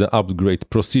 there is the upgrade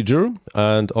procedure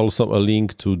and also a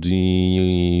link to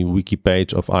the wiki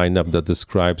page of INAV that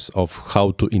describes of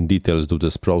how to in details do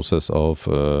this process of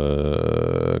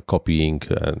copying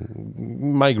and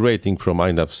migrating from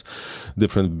INAVs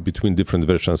between different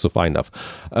versions of INAV.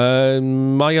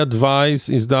 My advice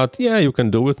is that, yeah, you can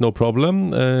do it, no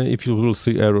problem. If you will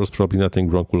see errors, probably nothing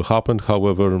wrong will happen.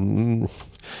 However,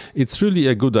 it's really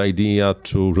a good idea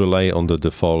to rely on the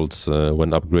defaults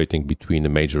when upgrading between the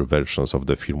major versions of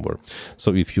the firmware.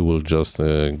 So if you will just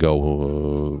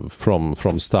go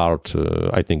from start,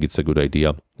 I think it's a good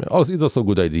idea. It's also a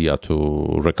good idea to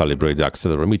recalibrate the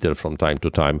accelerometer from time to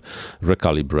time,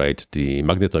 recalibrate the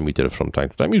magnetometer from time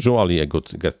to time. Usually a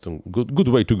good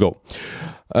way to go.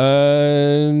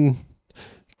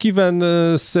 Kevin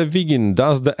Sevigin,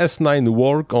 does the S9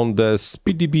 work on the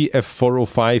SpeedyBee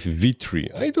F405 V3?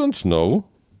 I don't know,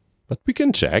 but we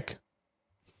can check.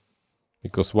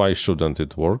 Because why shouldn't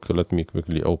it work? Let me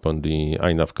quickly open the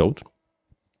INAV code.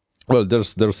 Well,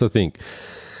 there's a thing.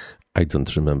 I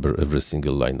don't remember every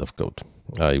single line of code.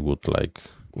 I would like...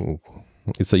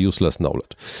 It's a useless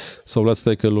knowledge. So let's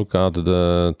take a look at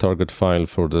the target file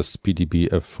for the SpeedyBee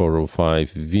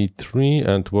F405 V3.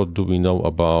 And what do we know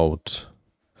about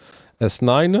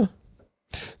S9?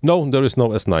 No, there is no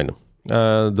S9.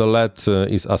 The LED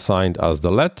is assigned as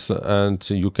the LED, and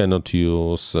you cannot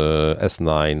use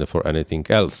S9 for anything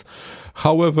else.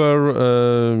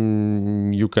 However,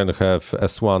 you can have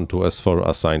S1 to S4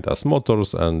 assigned as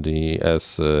motors and the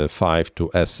S5 to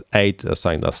S8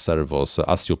 assigned as servos,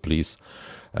 as you please,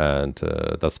 and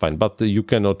that's fine. But you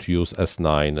cannot use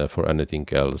S9 for anything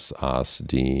else as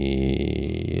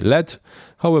the LED.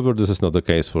 However, this is not the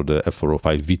case for the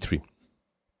F405 V3.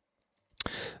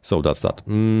 So that's that.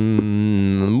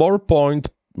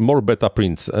 More beta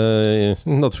prints,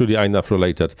 not really INAV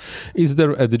related. Is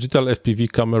there a digital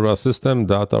FPV camera system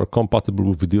that are compatible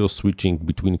with video switching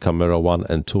between camera 1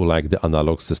 and 2 like the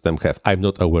analog system have? I'm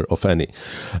not aware of any,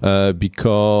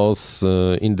 because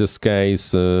in this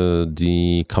case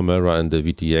the camera and the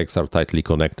VTX are tightly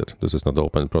connected. This is not the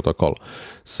open protocol.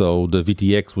 So the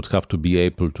VTX would have to be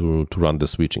able to run the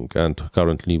switching, and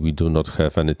currently we do not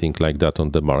have anything like that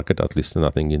on the market, at least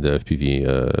nothing in the FPV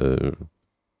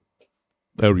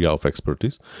area of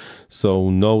expertise. So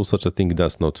no, such a thing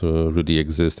does not really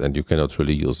exist, and you cannot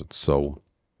really use it. So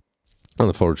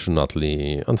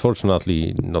unfortunately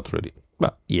not really.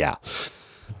 But yeah,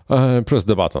 press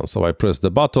the button. So I press the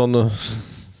button.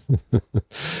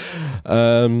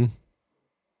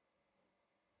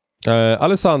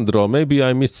 Alessandro, maybe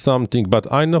I missed something, but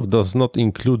INAV does not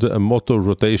include a motor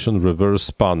rotation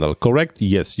reverse panel, correct?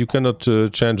 Yes, you cannot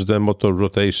change the motor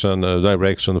rotation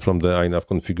direction from the INAV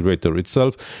configurator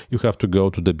itself. You have to go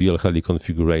to the BL-Heli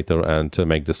configurator and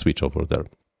make the switch over there.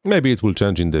 Maybe it will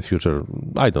change in the future,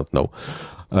 I don't know.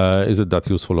 Is it that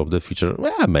useful of the feature?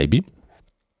 Yeah, maybe.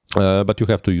 But you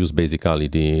have to use basically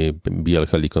the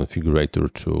BL-Heli configurator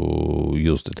to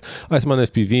use it. Iceman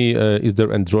FPV, is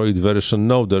there Android version?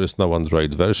 No, there is no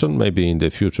Android version. Maybe in the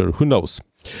future, who knows?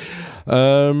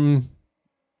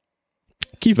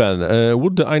 Kevin,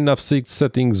 would the INAV 6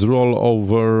 settings roll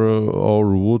over,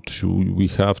 or would we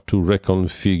have to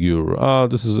reconfigure?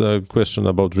 This is a question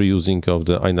about reusing of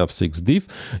the INAV 6 diff.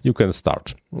 You can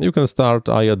start.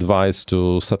 I advise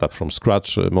to set up from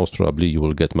scratch. Most probably you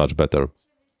will get much better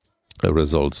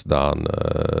results than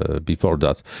before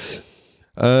that.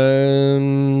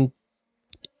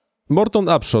 Morton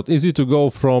Upshot, easy to go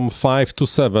from 5 to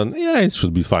 7. Yeah, it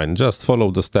should be fine. Just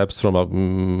follow the steps from a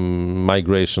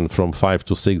migration from 5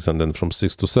 to 6 and then from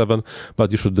 6 to 7.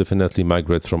 But you should definitely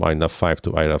migrate from INAV 5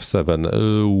 to INAV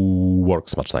 7.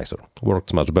 Works much nicer.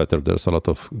 Works much better. There's a lot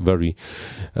of very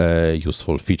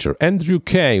useful feature. Andrew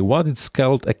K, what is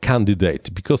called a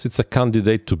candidate? Because it's a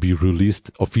candidate to be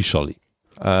released officially.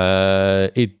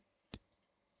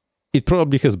 It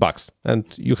probably has bugs, and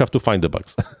you have to find the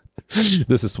bugs.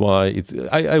 This is why it's.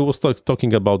 I was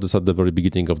talking about this at the very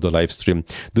beginning of the live stream.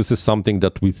 This is something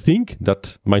that we think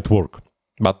that might work,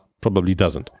 but probably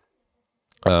doesn't.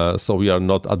 So we are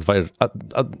not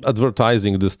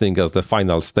advertising this thing as the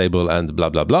final stable and blah,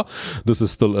 blah, blah. This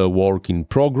is still a work in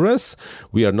progress.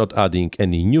 We are not adding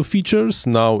any new features.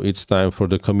 Now it's time for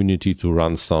the community to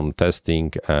run some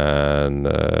testing and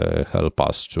help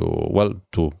us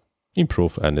to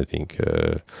improve anything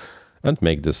and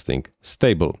make this thing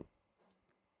stable.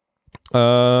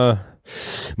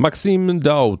 Maxim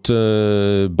doubt,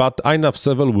 but INAV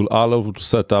 7 will allow to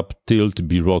set up tilt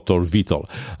B-rotor VTOL.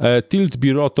 Tilt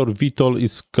B-rotor VTOL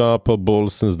is capable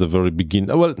since the very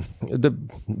beginning. Well, the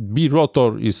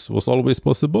B-rotor was always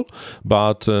possible,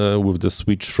 but with the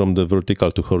switch from the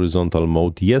vertical to horizontal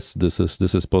mode, yes, this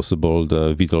is possible.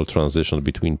 The VTOL transition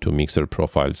between two mixer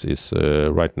profiles is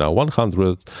right now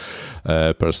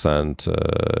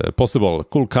 100% possible.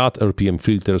 Cool cut RPM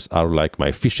filters are like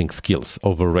my fishing skills,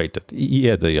 overrated.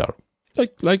 Yeah, they are. They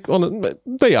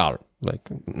are.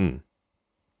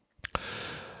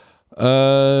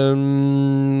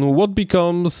 What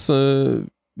becomes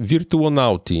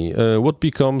Virtuonauti? What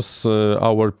becomes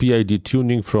our PID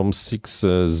tuning from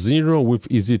 6.0 with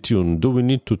Easy Tune? Do we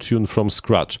need to tune from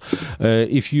scratch?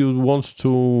 If you want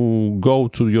to go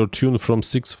to your tune from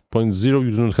 6.0,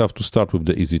 you don't have to start with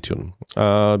the Easy Tune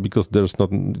because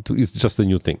it's just a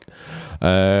new thing.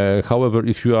 However,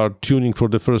 if you are tuning for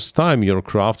the first time your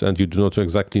craft and you do not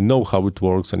exactly know how it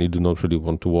works and you do not really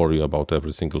want to worry about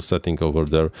every single setting over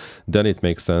there, then it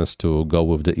makes sense to go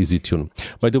with the Easy Tune.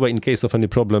 By the way, in case of any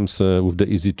problems with the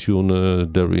Easy Tune,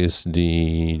 there is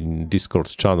the Discord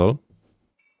channel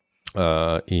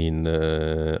in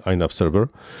INAV server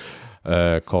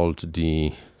called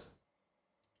the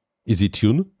Easy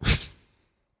Tune,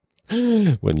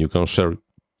 when you can share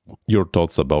your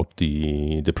thoughts about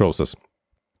the process.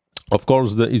 Of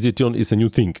course, the Easy Tune is a new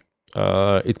thing.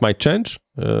 It might change.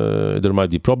 There might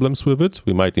be problems with it.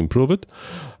 We might improve it.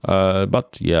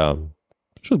 But yeah,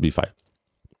 should be fine.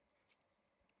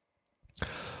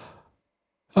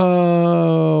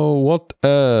 What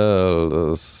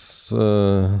else?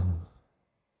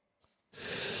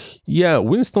 Yeah,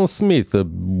 Winston Smith,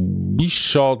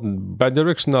 DSHOT,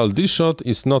 bidirectional DSHOT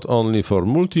is not only for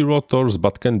multi-rotors,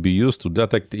 but can be used to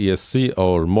detect ESC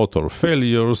or motor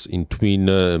failures in twin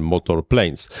motor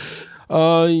planes.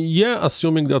 Yeah,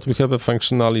 assuming that we have a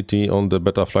functionality on the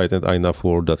Betaflight and INAV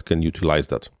world that can utilize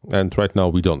that. And right now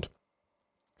we don't.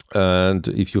 And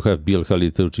if you have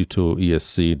BLHeli32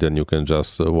 ESC, then you can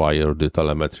just wire the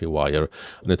telemetry wire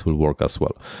and it will work as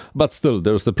well. But still,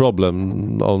 there's a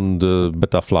problem on the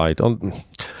Betaflight.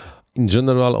 In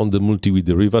general, on the multi-V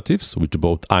derivatives, which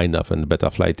both INAV and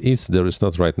Betaflight is, there is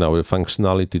not right now a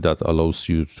functionality that allows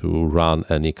you to run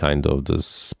any kind of this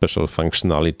special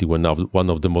functionality when one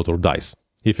of the motor dies.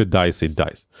 If it dies, it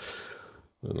dies.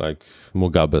 Like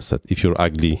Mugabe said, if you're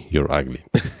ugly, you're ugly.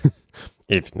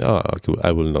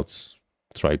 I will not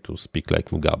try to speak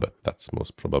like Mugabe. That's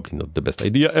most probably not the best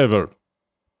idea ever.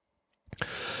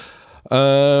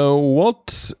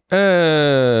 What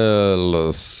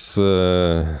else?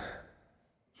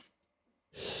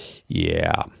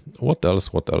 Yeah. What else?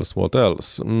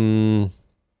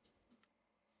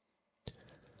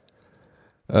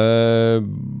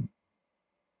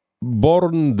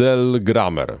 Born del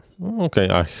Grammar. Okay,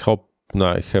 I hope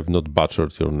I have not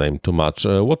butchered your name too much.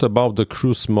 What about the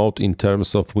cruise mode in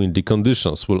terms of windy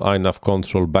conditions? Will INAV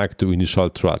control back to initial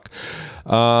track?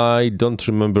 I don't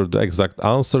remember the exact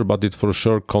answer, but it for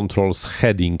sure controls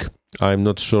heading. I'm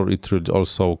not sure it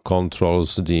also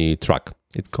controls the track.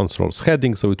 It controls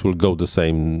heading, so it will go the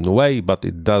same way, but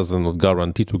it doesn't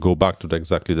guarantee to go back to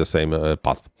exactly the same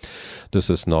path. This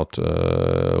is not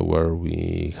where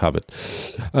we have it.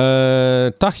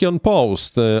 Tachyon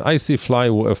Post, IC Fly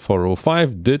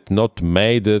F405 did not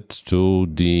made it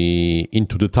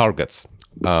into the targets.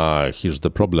 Here's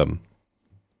the problem.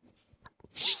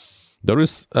 There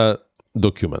is a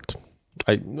document.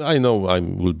 I know I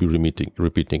will be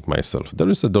repeating myself. There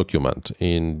is a document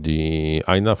in the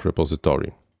INAV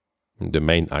repository, the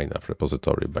main INAV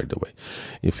repository, by the way.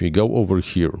 If we go over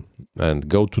here and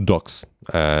go to docs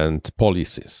and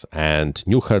policies and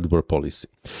new hardware policy,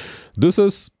 this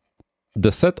is the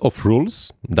set of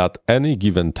rules that any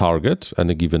given target,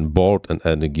 any given board, and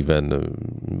any given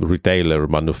retailer,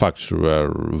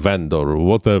 manufacturer, vendor,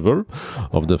 whatever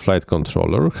of the flight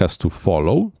controller has to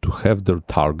follow to have their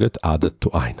target added to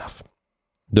INAV.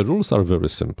 The rules are very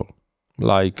simple.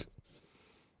 Like,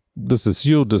 this is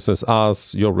you, this is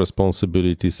us, your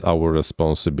responsibilities, our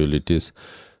responsibilities.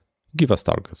 give us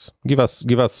targets, give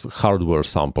us hardware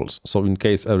samples. So in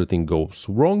case everything goes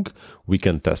wrong, we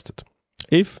can test it.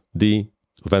 If the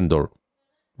vendor,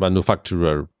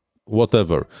 manufacturer,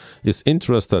 whatever, is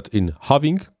interested in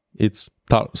having its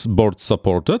board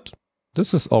supported,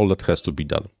 this is all that has to be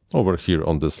done over here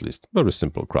on this list. Very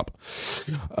simple crap.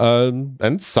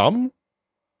 And some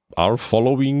are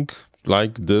following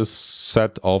like this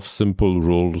set of simple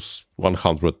rules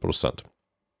 100%.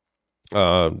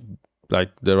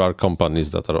 Like there are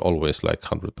companies that are always like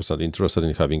 100% interested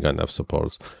in having INAV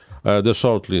supports. The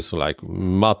short list like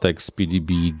Matek,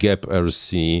 SpeedyBee, Gap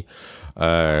RC,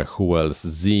 who else?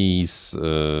 Z's.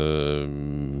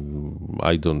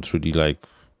 I don't really like.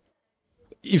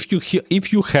 If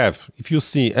you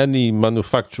see any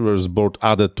manufacturer's board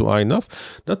added to INAV,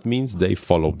 that means they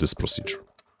follow this procedure.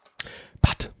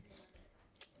 But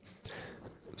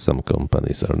some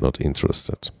companies are not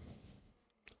interested.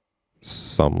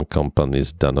 Some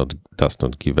companies does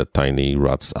not give a tiny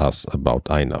rat's ass about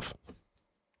INAV.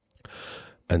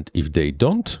 And if they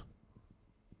don't,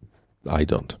 I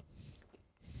don't.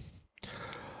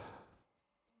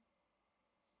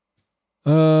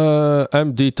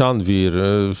 MD Tanvir,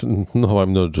 no,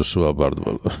 I'm not Joshua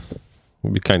Bardwell.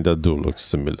 We kind of do look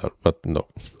similar, but no.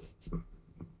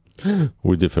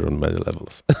 We differ on many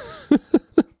levels.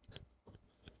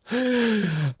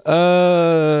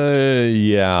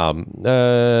 Yeah.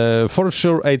 For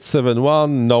sure,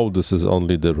 871. No, this is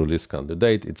only the release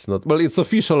candidate. It's not, well, it's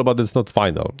official, but it's not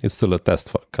final. It's still a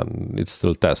test. It's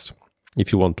still test.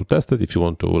 If you want to test it, if you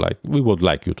want to, like, we would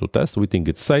like you to test. We think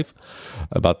it's safe,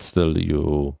 but still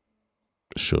you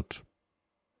should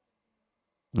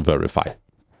verify.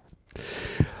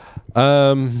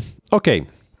 Okay.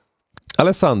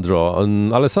 Alessandro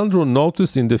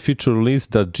noticed in the feature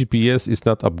list that GPS is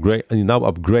now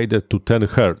upgraded to 10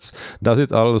 Hz.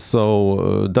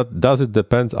 Does it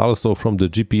depend also from the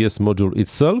GPS module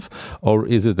itself, or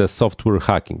is it a software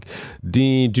hacking?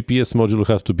 The GPS module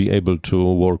has to be able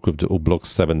to work with the UBlox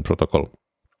 7 protocol.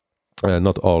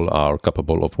 Not all are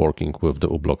capable of working with the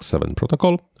UBlox 7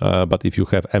 protocol, but if you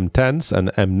have M10s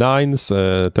and M9s,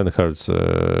 10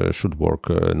 Hz should work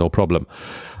no problem.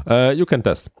 You can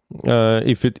test.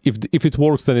 If it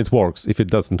works, then it works. If it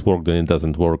doesn't work, then it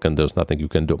doesn't work, and there's nothing you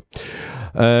can do.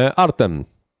 Artem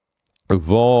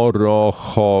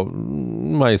Voroho,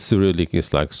 my Cyrillic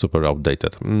is like super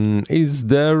outdated. Is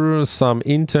there some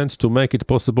intent to make it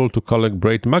possible to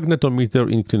calibrate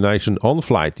magnetometer inclination on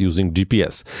flight using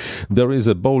GPS? There is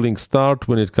a bowling start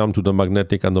when it comes to the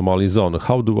magnetic anomaly zone.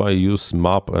 How do I use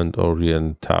map and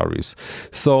orientaries?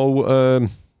 So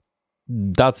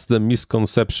that's the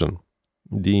misconception.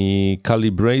 The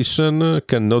calibration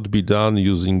cannot be done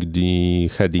using the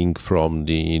heading from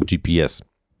the GPS.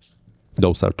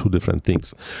 Those are two different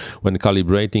things. When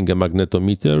calibrating a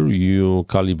magnetometer, you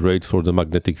calibrate for the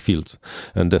magnetic fields.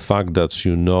 And the fact that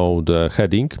you know the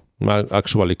heading,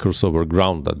 actually crossover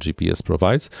ground that GPS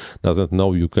provides, doesn't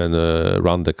know you can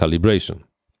run the calibration.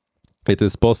 It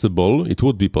is possible, it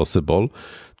would be possible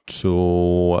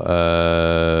to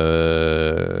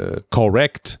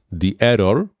correct the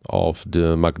error of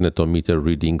the magnetometer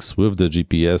readings with the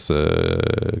GPS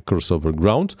crossover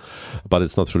ground, but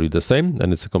it's not really the same,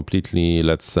 and it's a completely,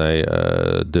 let's say,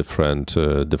 different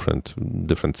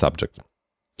subject.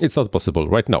 It's not possible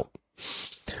right now.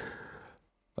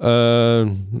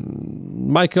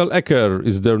 Michael Ecker,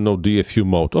 is there no DFU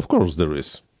mode? Of course there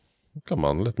is. Come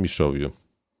on, let me show you.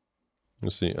 You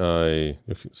see,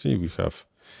 we have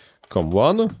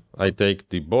COM1, I take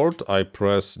the board, I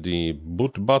press the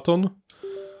boot button,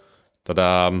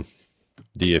 ta-da,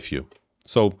 DFU.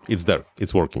 So it's there,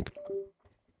 it's working.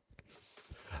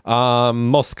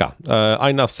 Mosca,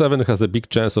 INAV 7 has a big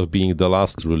chance of being the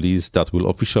last release that will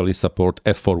officially support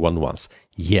F411s.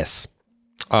 Yes.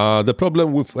 The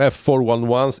problem with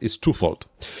F411s is twofold.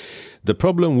 The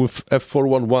problem with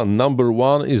F411, number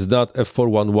one, is that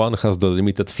F411 has the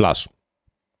limited flash.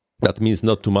 That means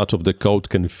not too much of the code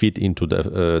can fit into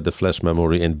the flash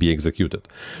memory and be executed.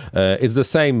 It's the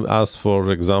same as, for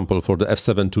example, for the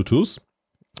F722s.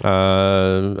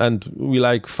 And we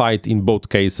like fight in both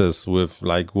cases with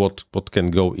like what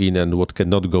can go in and what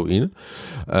cannot go in.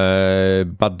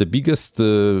 But the biggest,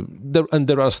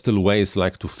 there are still ways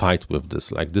like to fight with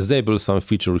this, like disable some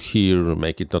feature here,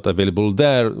 make it not available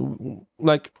there.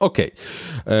 Like, okay.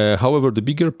 However, the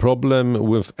bigger problem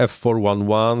with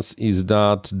F411s is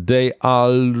that they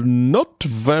are not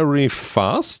very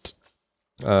fast.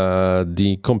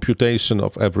 The computation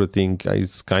of everything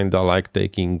is kind of like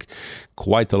taking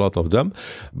quite a lot of them,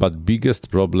 but biggest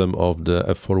problem of the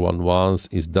F411s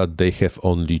is that they have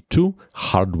only 2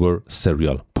 hardware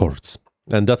serial ports.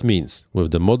 And that means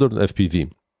with the modern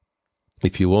FPV,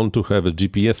 if you want to have a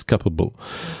GPS-capable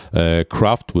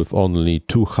craft with only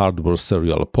 2 hardware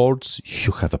serial ports,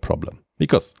 you have a problem.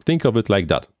 Because think of it like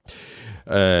that.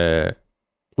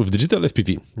 With digital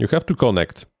FPV, you have to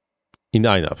connect in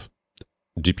INAV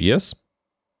GPS,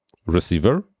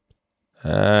 receiver,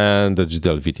 and the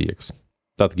digital VTX.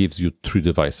 That gives you 3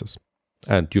 devices.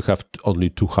 And you have only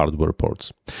 2 hardware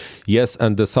ports. Yes,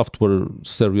 and the software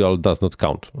serial does not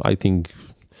count. I think...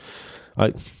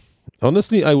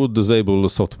 Honestly, I would disable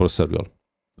software serial.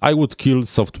 I would kill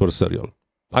software serial.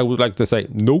 I would like to say,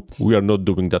 nope, we are not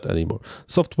doing that anymore.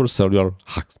 Software serial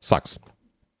sucks.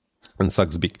 And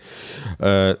sucks big.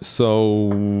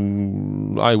 So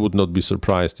I would not be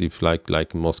surprised if,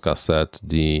 like Mosca said,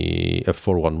 the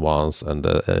F411s and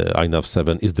the INAV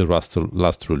 7 is the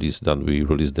last release that we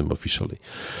release them officially.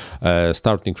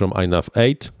 Starting from INAV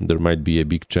 8, there might be a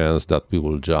big chance that we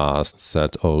will just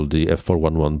set all the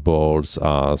F411 boards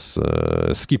as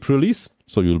skip release,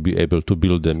 so you'll be able to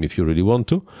build them if you really want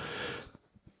to.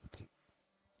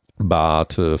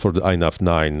 But for the INAV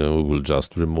 9, we will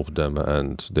just remove them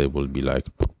and they will be like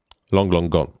long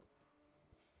gone.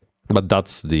 But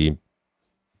that's the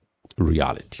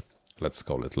reality. Let's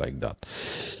call it like that.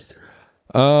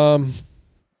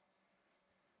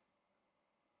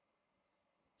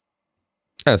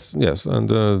 Yes, and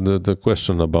the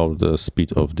question about the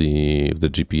speed of the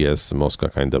GPS, Mosca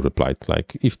kind of replied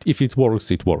like, if it works,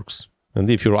 it works. And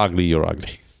if you're ugly, you're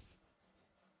ugly.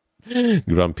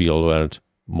 Grumpy alert.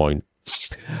 Moin.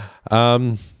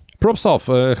 Propsoff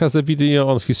has a video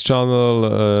on his channel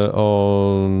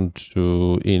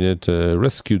in it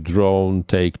rescue drone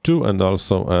take 2 and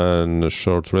also a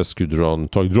short rescue drone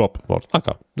toy drop. Or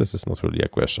okay, this is not really a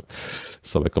question,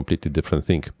 so a completely different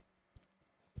thing.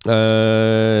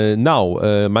 Now,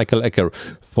 Michael Ecker,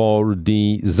 for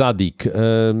the Zadig,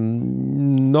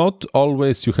 not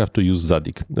always you have to use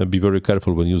Zadig. Be very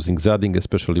careful when using Zadig,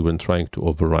 especially when trying to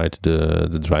override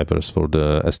the drivers for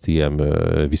the STM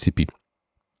VCP.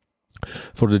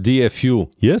 For the DFU,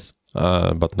 yes,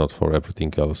 but not for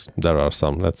everything else. There are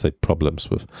some, let's say, problems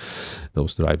with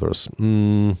those drivers.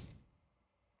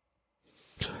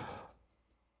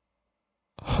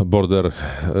 Bordel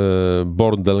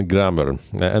grammar.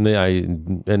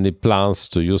 Any plans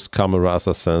to use camera as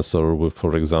a sensor with,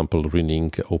 for example,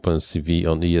 running OpenCV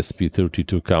on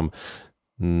ESP32 cam?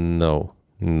 No.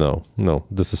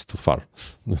 This is too far.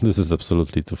 This is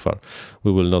absolutely too far.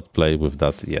 We will not play with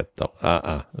that yet, though.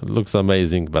 It looks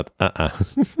amazing, but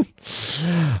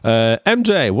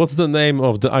MJ, what's the name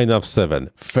of the INAV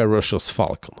 7? Ferocious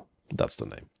Falcon. That's the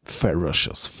name.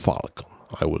 Ferocious Falcon.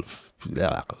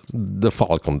 The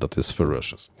Falcon that is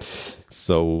ferocious.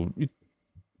 So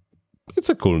it's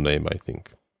a cool name, I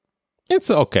think. It's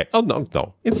okay. Oh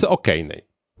no, it's an okay name.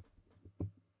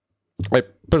 I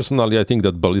think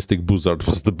that Ballistic Buzzard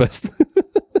was the best.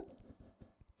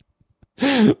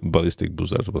 Ballistic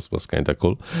Buzzard was kind of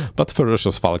cool, but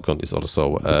Ferocious Falcon is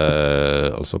also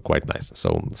quite nice.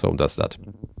 So that's that.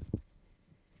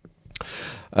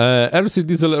 RC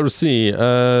Diesel RC.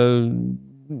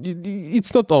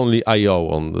 It's not only I/O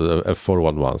on the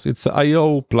F411s. It's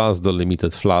I/O plus the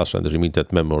limited flash and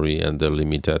limited memory and the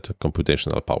limited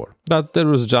computational power. That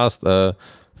there is just a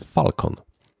Falcon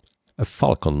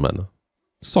man,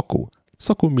 Sokół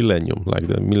Millennium, like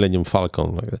the Millennium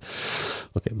Falcon. Like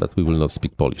okay, but we will not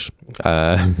speak Polish.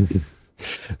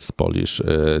 It's Polish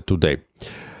today.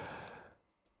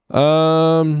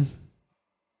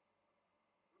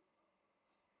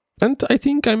 And I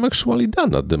think I'm actually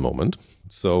done at the moment.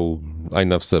 So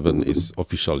INAV 7 is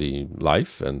officially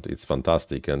live and it's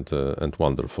fantastic and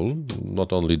wonderful.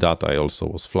 Not only that, I also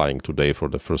was flying today for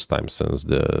the first time since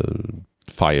the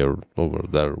fire over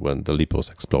there when the Lipos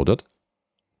exploded.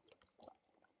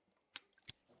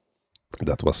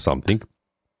 That was something.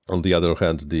 On the other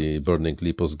hand, the burning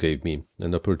Lipos gave me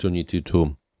an opportunity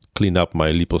to clean up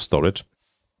my Lipo storage.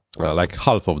 Like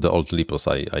half of the old Lipos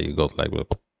I got like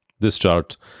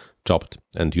discharged, chopped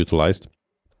and utilized.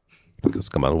 Because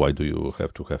come on, why do you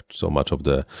have to have so much of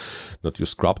the not use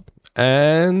scrap?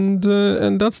 And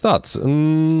that's that.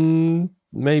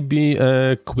 Maybe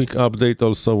a quick update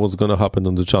also what's gonna happen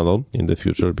on the channel in the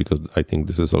future, because I think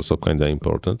this is also kind of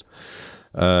important.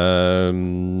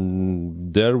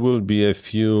 There will be a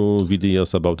few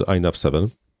videos about the INAV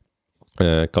 7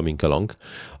 coming along.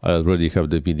 I already have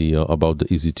the video about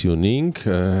the easy tuning.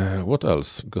 What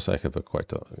else? Because I have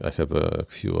a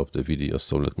few of the videos.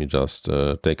 So let me just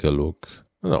take a look.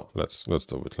 No, let's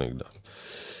do it like that.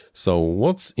 So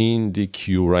what's in the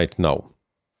queue right now?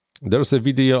 There's a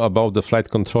video about the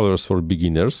flight controllers for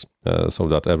beginners, so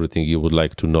that everything you would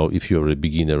like to know if you're a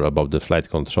beginner about the flight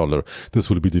controller, this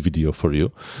will be the video for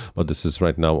you. But this is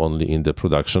right now only in the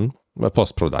production,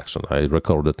 post-production. I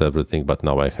recorded everything, but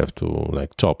now I have to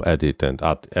like chop, edit, and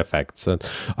add effects. And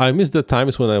I miss the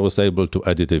times when I was able to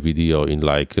edit a video in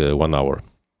like 1 hour.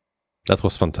 That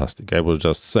was fantastic. I was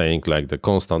just saying like the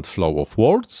constant flow of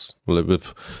words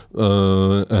with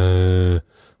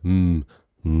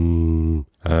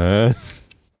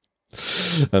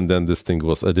and then this thing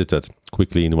was edited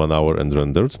quickly in 1 hour and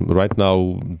rendered. Right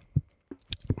now,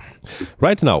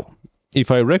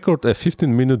 if I record a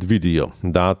 15-minute video,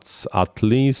 that's at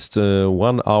least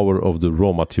 1 hour of the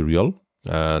raw material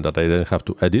that I then have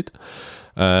to edit.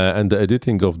 And the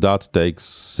editing of that takes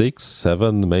 6,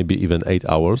 7, maybe even 8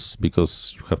 hours,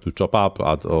 because you have to chop up,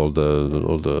 add all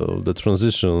the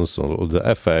transitions, all the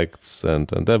effects,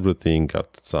 and everything. Add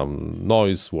some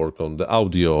noise, work on the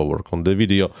audio, work on the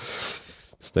video.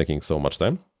 It's taking so much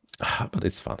time, but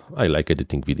it's fun. I like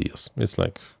editing videos. It's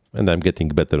like, and I'm getting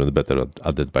better and better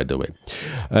at it, by the way.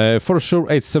 For sure,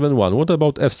 871. What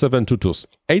about F722s?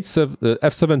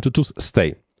 F722s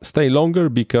stay longer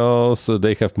because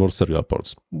they have more serial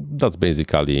ports. That's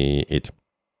basically it.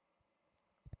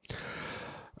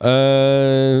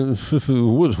 Would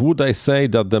I say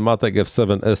that the Matek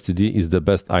F7 STD is the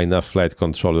best INAV flight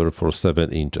controller for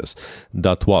 7 inches?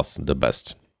 That was the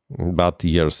best, but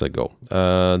years ago.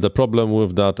 The problem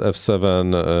with that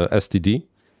F7 STD,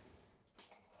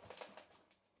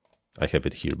 I have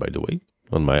it here, by the way,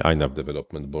 on my INAV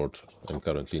development board. I'm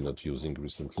currently not using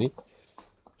recently.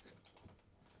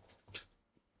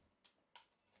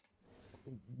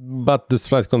 But this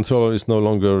flight controller is no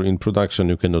longer in production.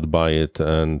 You cannot buy it,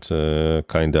 and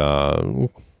kinda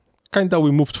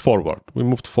we moved forward. We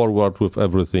moved forward with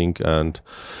everything. And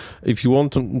if you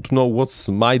want to know what's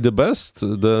the best,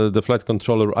 the flight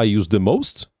controller I use the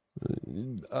most,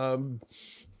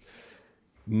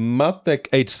 Matek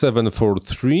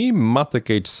H743, Matek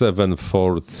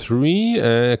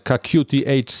H743, Kakuti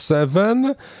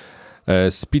H7.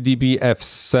 SpeedyBee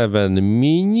F7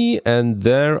 Mini, and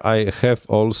there I have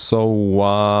also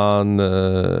one,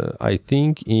 I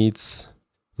think it's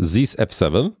this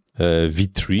F7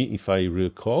 V3, if I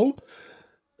recall.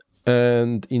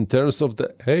 And in terms of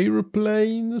the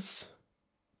airplanes,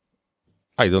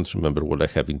 I don't remember what I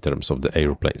have in terms of the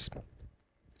airplanes.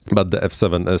 But the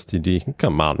F7 STD,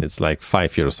 come on, it's like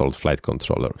 5 years old flight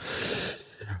controller.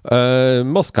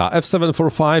 Mosca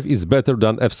F745 is better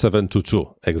than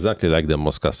F722, exactly like the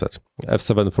Mosca said.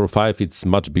 F745, it's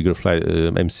much bigger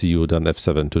MCU than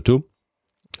F722,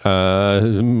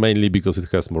 mainly because it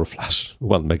has more flash,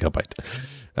 1 megabyte,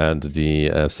 and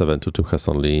the F722 has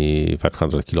only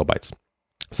 500 kilobytes.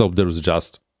 So there's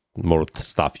just more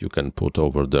stuff you can put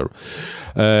over there.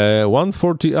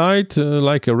 148,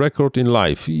 like a record in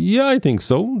life. Yeah, I think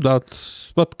so.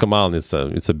 But come on, it's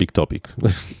a big topic.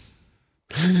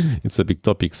 It's a big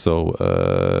topic, so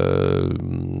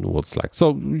what's like?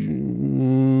 So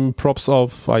props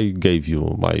off, I gave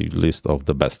you my list of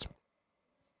the best.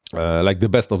 Like the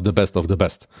best of the best of the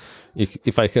best.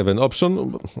 If I have an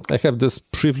option, I have this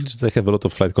privilege that I have a lot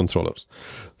of flight controllers.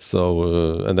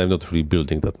 So, and I'm not really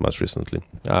building that much recently.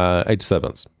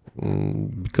 H7s,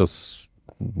 because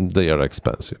they are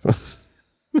expensive.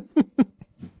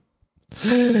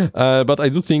 But I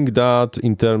do think that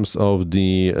in terms of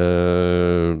the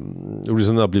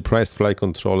reasonably priced flight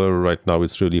controller right now,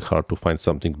 it's really hard to find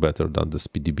something better than the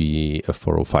SpeedyBee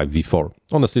F405 V4.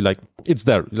 Honestly, like it's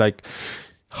there, like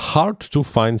hard to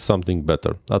find something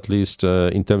better, at least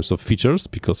in terms of features,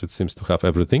 because it seems to have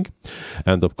everything,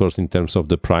 and of course in terms of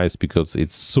the price, because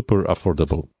it's super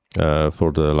affordable.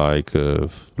 For the like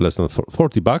less than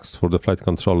 $40 for the flight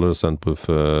controllers, and with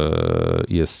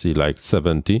ESC like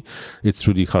 70, it's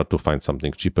really hard to find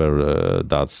something cheaper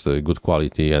that's good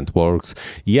quality and works.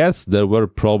 Yes, there were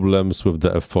problems with the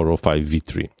F405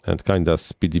 V3, and kinda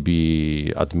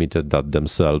SpeedyBee admitted that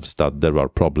themselves, that there are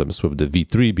problems with the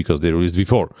V3 because they released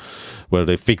V4, where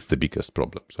they fixed the biggest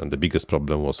problems. And the biggest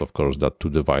problem was, of course, that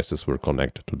 2 devices were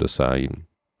connected to the same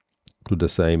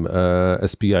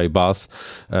SPI bus,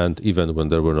 and even when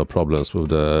there were no problems with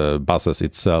the buses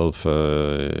itself,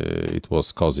 it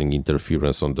was causing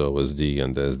interference on the OSD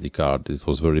and the SD card. It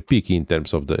was very picky in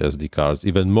terms of the SD cards,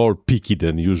 even more picky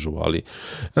than usually,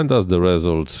 and as the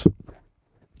result,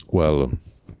 well,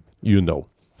 you know.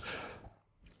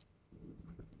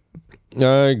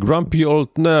 Grumpy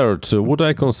old nerd, would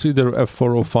I consider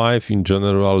F405 in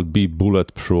general be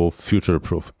bulletproof,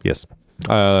 future-proof? Yes.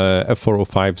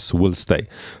 F405s will stay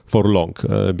for long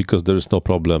because there is no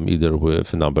problem either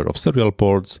with number of serial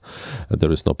ports,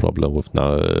 there is no problem with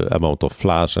amount of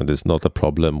flash, and there's not a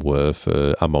problem with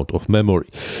amount of memory.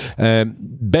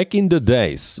 Back in the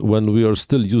days when we were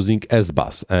still using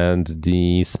SBus and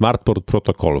the smart port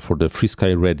protocol for the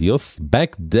FrSky radios,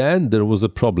 back then there was a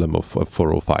problem of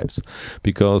F405s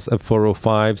because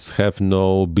F405s have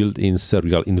no built-in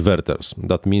serial inverters.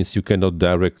 That means you cannot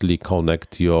directly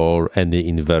connect your any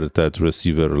inverted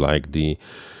receiver like the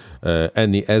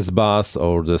any SBus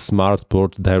or the smart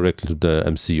port directly to the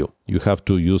MCU. You have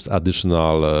to use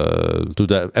additional, to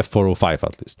the F405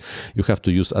 at least, you have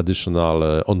to use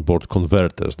additional onboard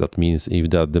converters. That means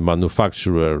if that the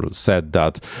manufacturer said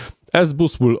that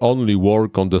SBus will only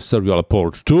work on the serial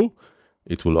port 2,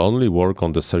 it will only work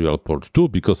on the serial port 2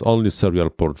 because only serial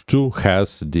port 2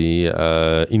 has the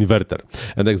inverter.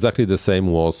 And exactly the same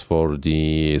was for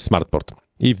the smart port.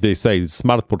 If they say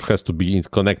smart port has to be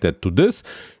connected to this,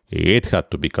 it had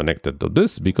to be connected to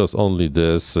this because only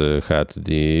this had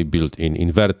the built-in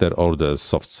inverter or the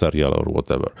soft serial or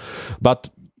whatever. But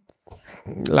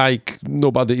like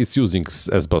nobody is using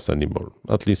SBus anymore,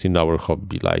 at least in our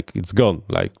hobby. Like it's gone.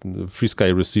 Like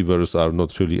FrSky receivers are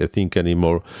not really a thing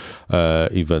anymore.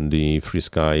 Even the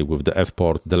FrSky with the F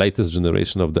port, the latest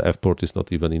generation of the F port is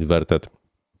not even inverted.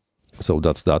 So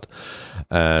that's that,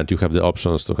 and you have the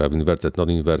options to have inverted, not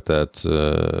inverted.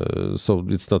 So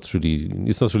it's not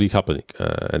really happening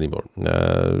anymore.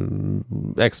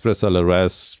 Express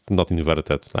LRS not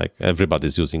inverted, like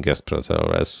everybody's using Express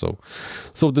LRS.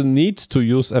 So the need to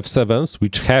use F7s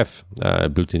which have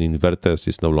built-in inverters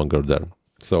is no longer there.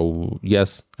 So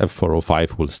yes,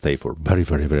 F405 will stay for very,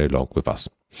 very, very long with us.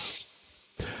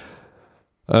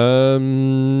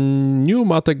 New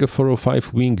Matek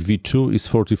F405 Wing V2 is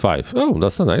 45. Oh,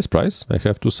 that's a nice price, I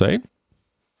have to say.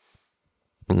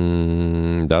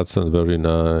 That's a very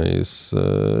nice.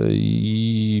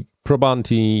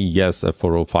 Probanti, yes.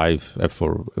 F405,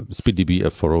 SpeedyBee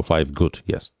F405, good.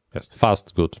 Yes,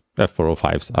 fast, good.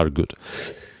 F405s are good.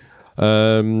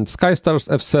 SkyStars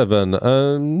F7.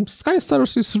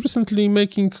 SkyStars is recently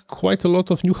making quite a lot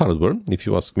of new hardware, if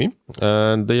you ask me,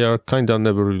 and they are kind of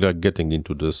never really getting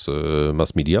into this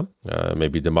mass media.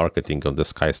 Maybe the marketing on the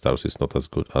SkyStars is not as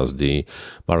good as the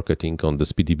marketing on the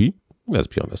SpeedyBee. Let's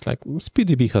be honest, like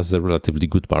SpeedyBee has a relatively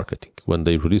good marketing. When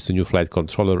they release a new flight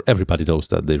controller, everybody knows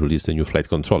that they released a new flight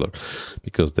controller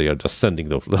because they are just sending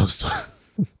those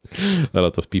a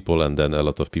lot of people, and then a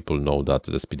lot of people know that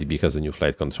the SpeedyBee has a new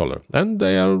flight controller, and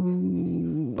they are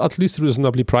at least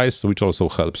reasonably priced, which also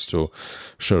helps to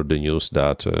share the news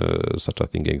that such a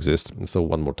thing exists. So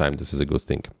one more time, this is a good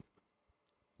thing.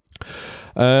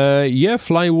 Yeah,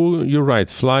 Flywoo, you're right.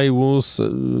 Flywoos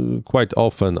quite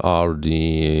often are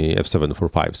the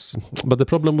F745s, but the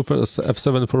problem with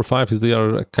F745 is they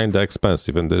are kind of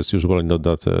expensive, and there's usually not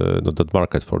that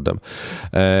market for them.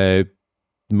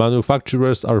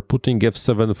 Manufacturers are putting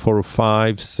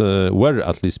F745s, were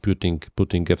at least putting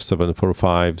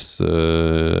F745s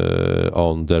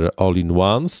on their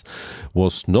all-in-ones,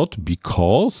 was not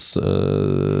because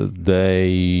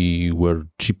they were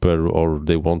cheaper or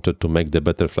they wanted to make the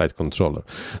better flight controller.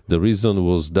 The reason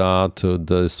was that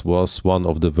this was one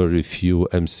of the very few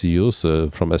MCUs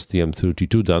from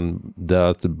STM32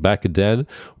 that back then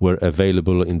were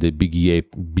available in the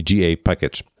BGA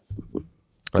package.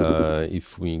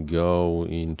 If we go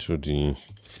into the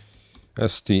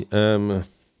STM32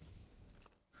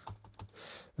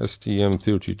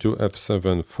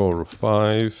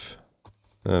 F745,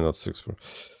 not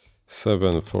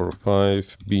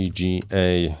 745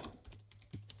 BGA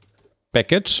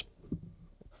package,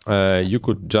 you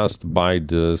could just buy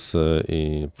this.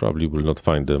 Probably will not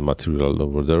find the material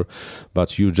over there,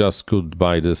 but you just could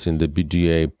buy this in the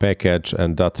BGA package,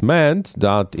 and that meant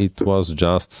that it was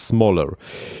just smaller.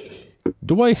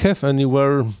 Do I have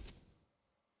anywhere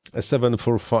a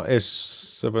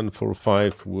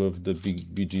 745 with the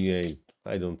big BGA?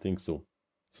 I don't think so.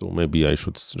 So maybe I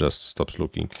should just stop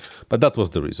looking. But that was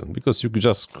the reason, because you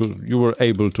were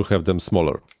able to have them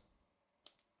smaller.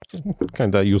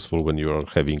 Kind of useful when you are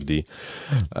having the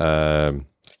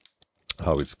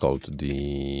how it's called,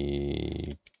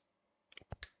 the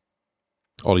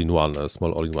all-in-one,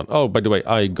 small all-in-one. Oh, by the way,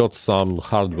 I got some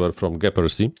hardware from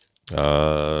Gepersy.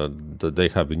 They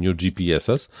have new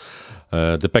GPSs.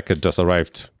 The package just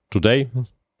arrived today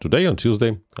on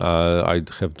Tuesday. I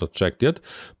have not checked yet,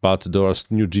 but there are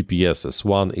new GPSs.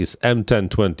 One is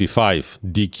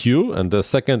M1025DQ and the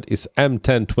second is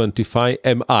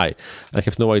M1025MI. I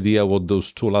have no idea what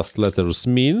those two last letters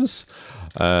means,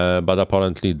 but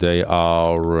apparently they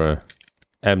are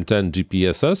M10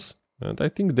 GPSs. And I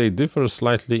think they differ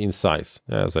slightly in size.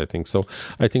 Yes, I think so.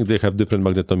 I think they have different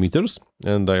magnetometers.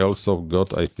 And I also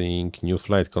got, I think, new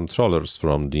flight controllers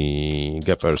from the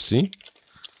Gap RC.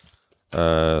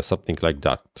 Something like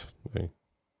that. Okay.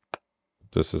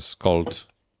 This is called,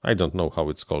 I don't know how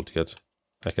it's called yet.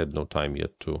 I had no time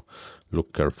yet to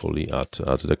look carefully at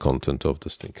the content of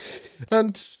this thing.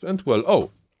 And well,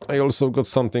 oh, I also got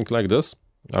something like this.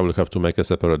 I will have to make a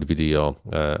separate video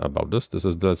about this. This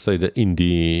is, let's say, the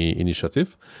Indie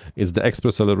initiative. It's the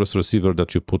Express LRS receiver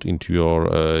that you put into your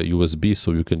USB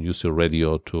so you can use your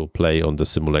radio to play on the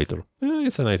simulator.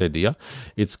 It's a nice idea.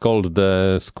 It's called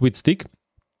the Squid Stick.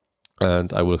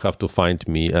 And I will have to find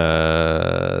me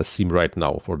a SIM right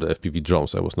now for the FPV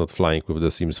drones. I was not flying with the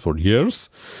SIMs for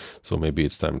years. So maybe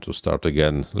it's time to start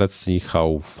again. Let's see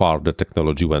how far the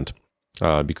technology went.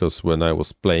 Because when I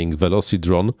was playing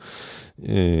Velocidrone,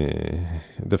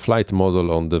 the flight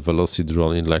model on the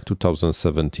Velocidrone in like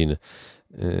 2017,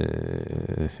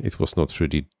 it was not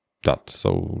really that.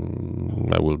 So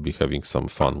I will be having some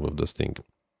fun with this thing.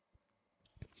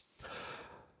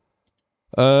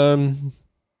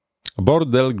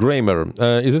 Bordel Grammar.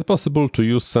 Is it possible to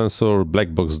use sensor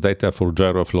Blackbox data for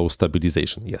gyroflow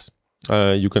stabilization? Yes.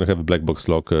 You can have a Blackbox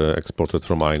log exported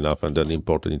from INAV and then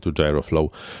imported into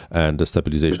gyroflow, and the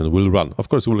stabilization will run. Of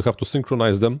course, you will have to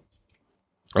synchronize them,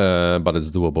 but it's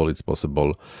doable, it's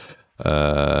possible.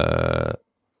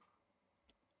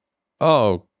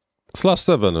 Oh,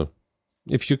 /7.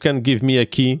 If you can give me a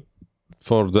key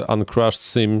for the uncrashed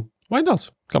SIM, why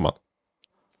not? Come on.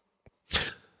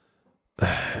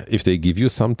 If they give you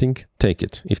something, take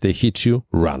it. If they hit you,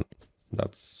 run.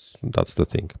 That's the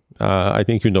thing. I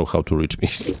think you know how to reach me.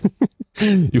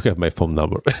 You have my phone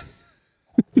number.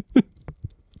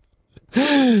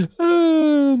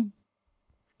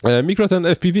 Micro-10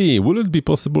 FPV. Will it be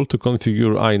possible to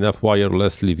configure INAV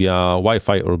wirelessly via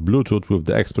Wi-Fi or Bluetooth with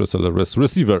the Express LRS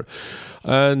receiver?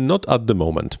 Not at the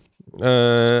moment.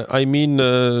 I mean,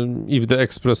 if the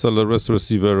Express LRS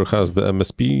receiver has the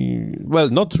MSP, well,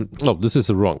 no, this is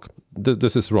wrong.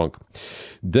 This is wrong.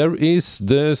 There is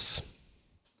this.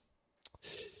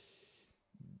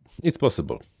 It's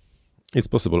possible. It's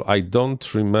possible. I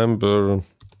don't remember.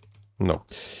 No,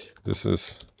 this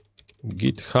is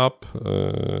GitHub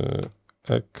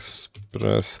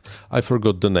Express. I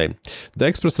forgot the name. The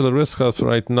Express LRS has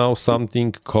right now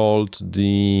something called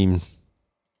the.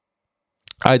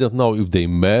 I don't know if they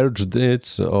merged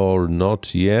it or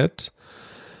not yet.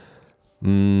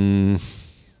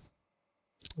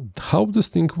 How this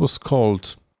thing was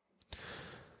called?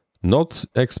 Not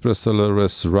Express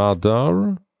LRS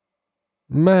radar.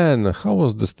 Man, how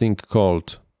was this thing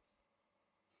called?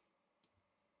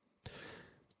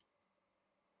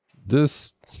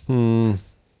 This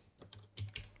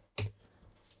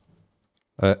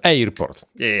A-report.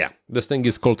 Yeah. This thing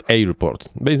is called A-report.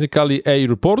 Basically,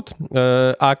 A-report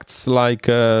acts like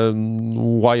a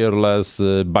wireless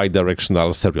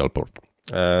bidirectional serial port.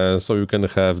 So you can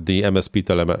have the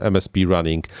MSP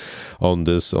running on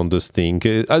this thing.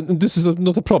 This is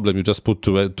not a problem. You just put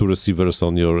two receivers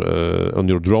on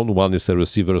your drone. One is a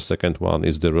receiver, second one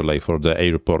is the relay for the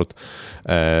A-report,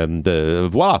 and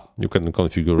voila, you can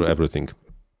configure everything.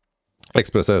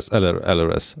 Express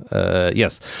LRS.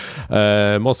 Yes,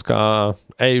 Mosca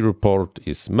A-report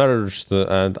is merged,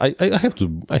 and I have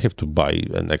to buy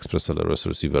an Express LRS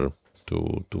receiver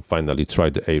to finally try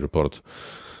the A-report.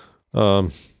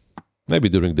 Maybe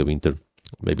during the winter.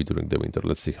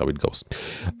 Let's see how it goes.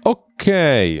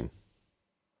 Okay.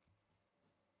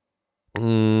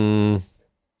 Do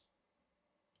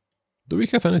we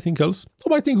have anything else?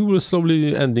 Oh, I think we will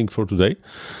slowly ending for today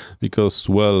because,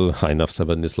 well, INAV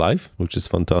 7 is live, which is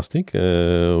fantastic.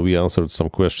 We answered some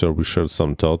questions, we shared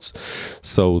some thoughts.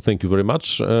 So thank you very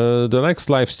much. The next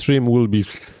live stream will be,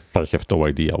 I have no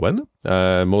idea when.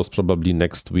 Most probably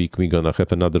next week we're gonna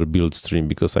have another build stream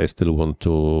because I still want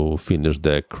to finish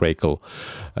the Crackle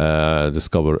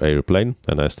Discover airplane,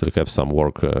 and I still have some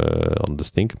work on this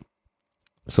thing.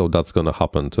 So that's gonna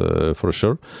happen for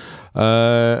sure.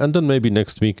 And then maybe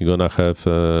next week we're gonna have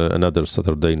another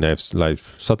Saturday night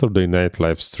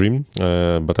live stream.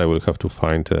 But I will have to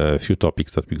find a few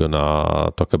topics that we're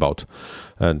gonna talk about,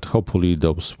 and hopefully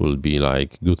those will be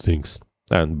like good things.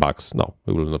 And bugs. No,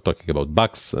 we will not talking about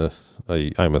bugs.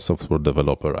 I'm a software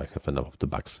developer. I have enough of the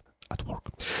bugs at work.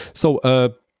 So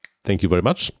thank you very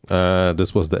much.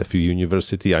 This was the FPV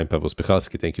University. I'm Paweł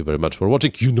Spychalski. Thank you very much for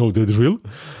watching. You know the drill.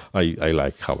 I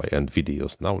like how I end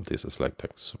videos now. This is like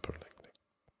super.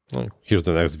 Here's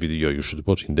the next video you should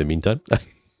watch in the meantime.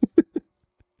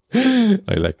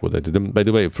 I like what I did. By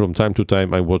the way, from time to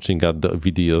time, I'm watching at the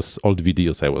videos, old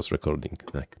videos I was recording.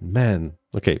 Like, man,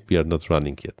 okay, we are not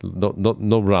running yet.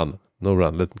 No run.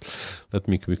 Let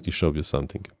me quickly show you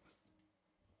something.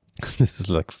 This is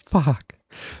like, fuck.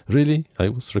 Really? I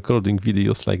was recording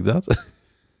videos like that?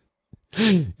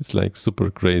 It's like super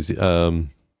crazy.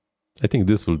 I think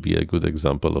this will be a good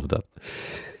example of that.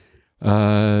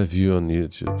 View on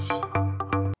YouTube.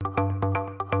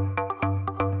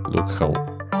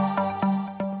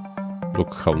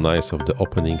 Look how nice of the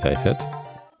opening I had.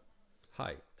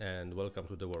 Hi, and welcome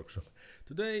to the workshop.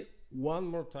 Today, one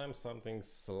more time, something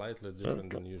slightly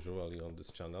different than usually on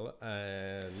this channel.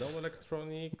 No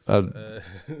electronics, no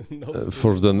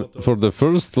for the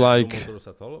first like motors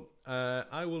at all.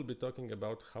 I will be talking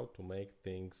about how to make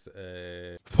things.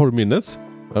 4 minutes.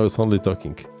 I was only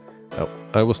talking.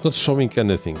 I was not showing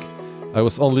anything. I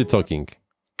was only talking.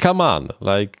 Come on,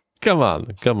 like. Come on.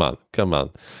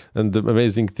 And the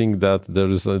amazing thing that there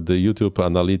is the YouTube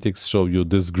analytics show you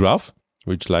this graph,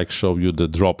 which like show you the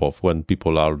drop off when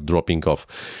people are dropping off.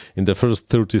 In the first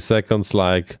 30 seconds,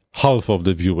 like half of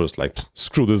the viewers like,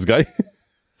 screw this guy.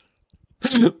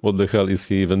 What the hell is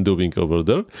he even doing over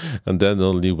there? And then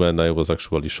only when I was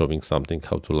actually showing something,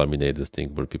 how to laminate this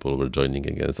thing, where people were joining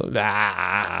again. So,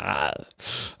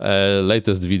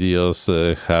 latest videos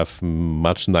have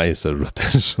much nicer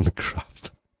retention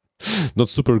graph. Not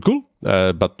super cool,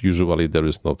 but usually there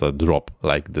is not a drop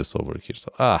like this over here.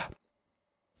 So,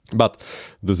 but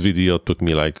this video took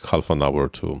me like half an hour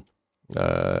to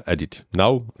edit.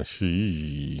 Now,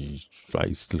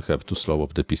 I still have to slow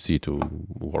off the PC to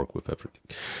work with everything.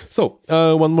 So,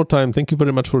 one more time, thank you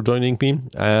very much for joining me.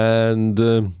 And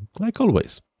like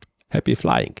always, happy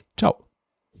flying. Ciao.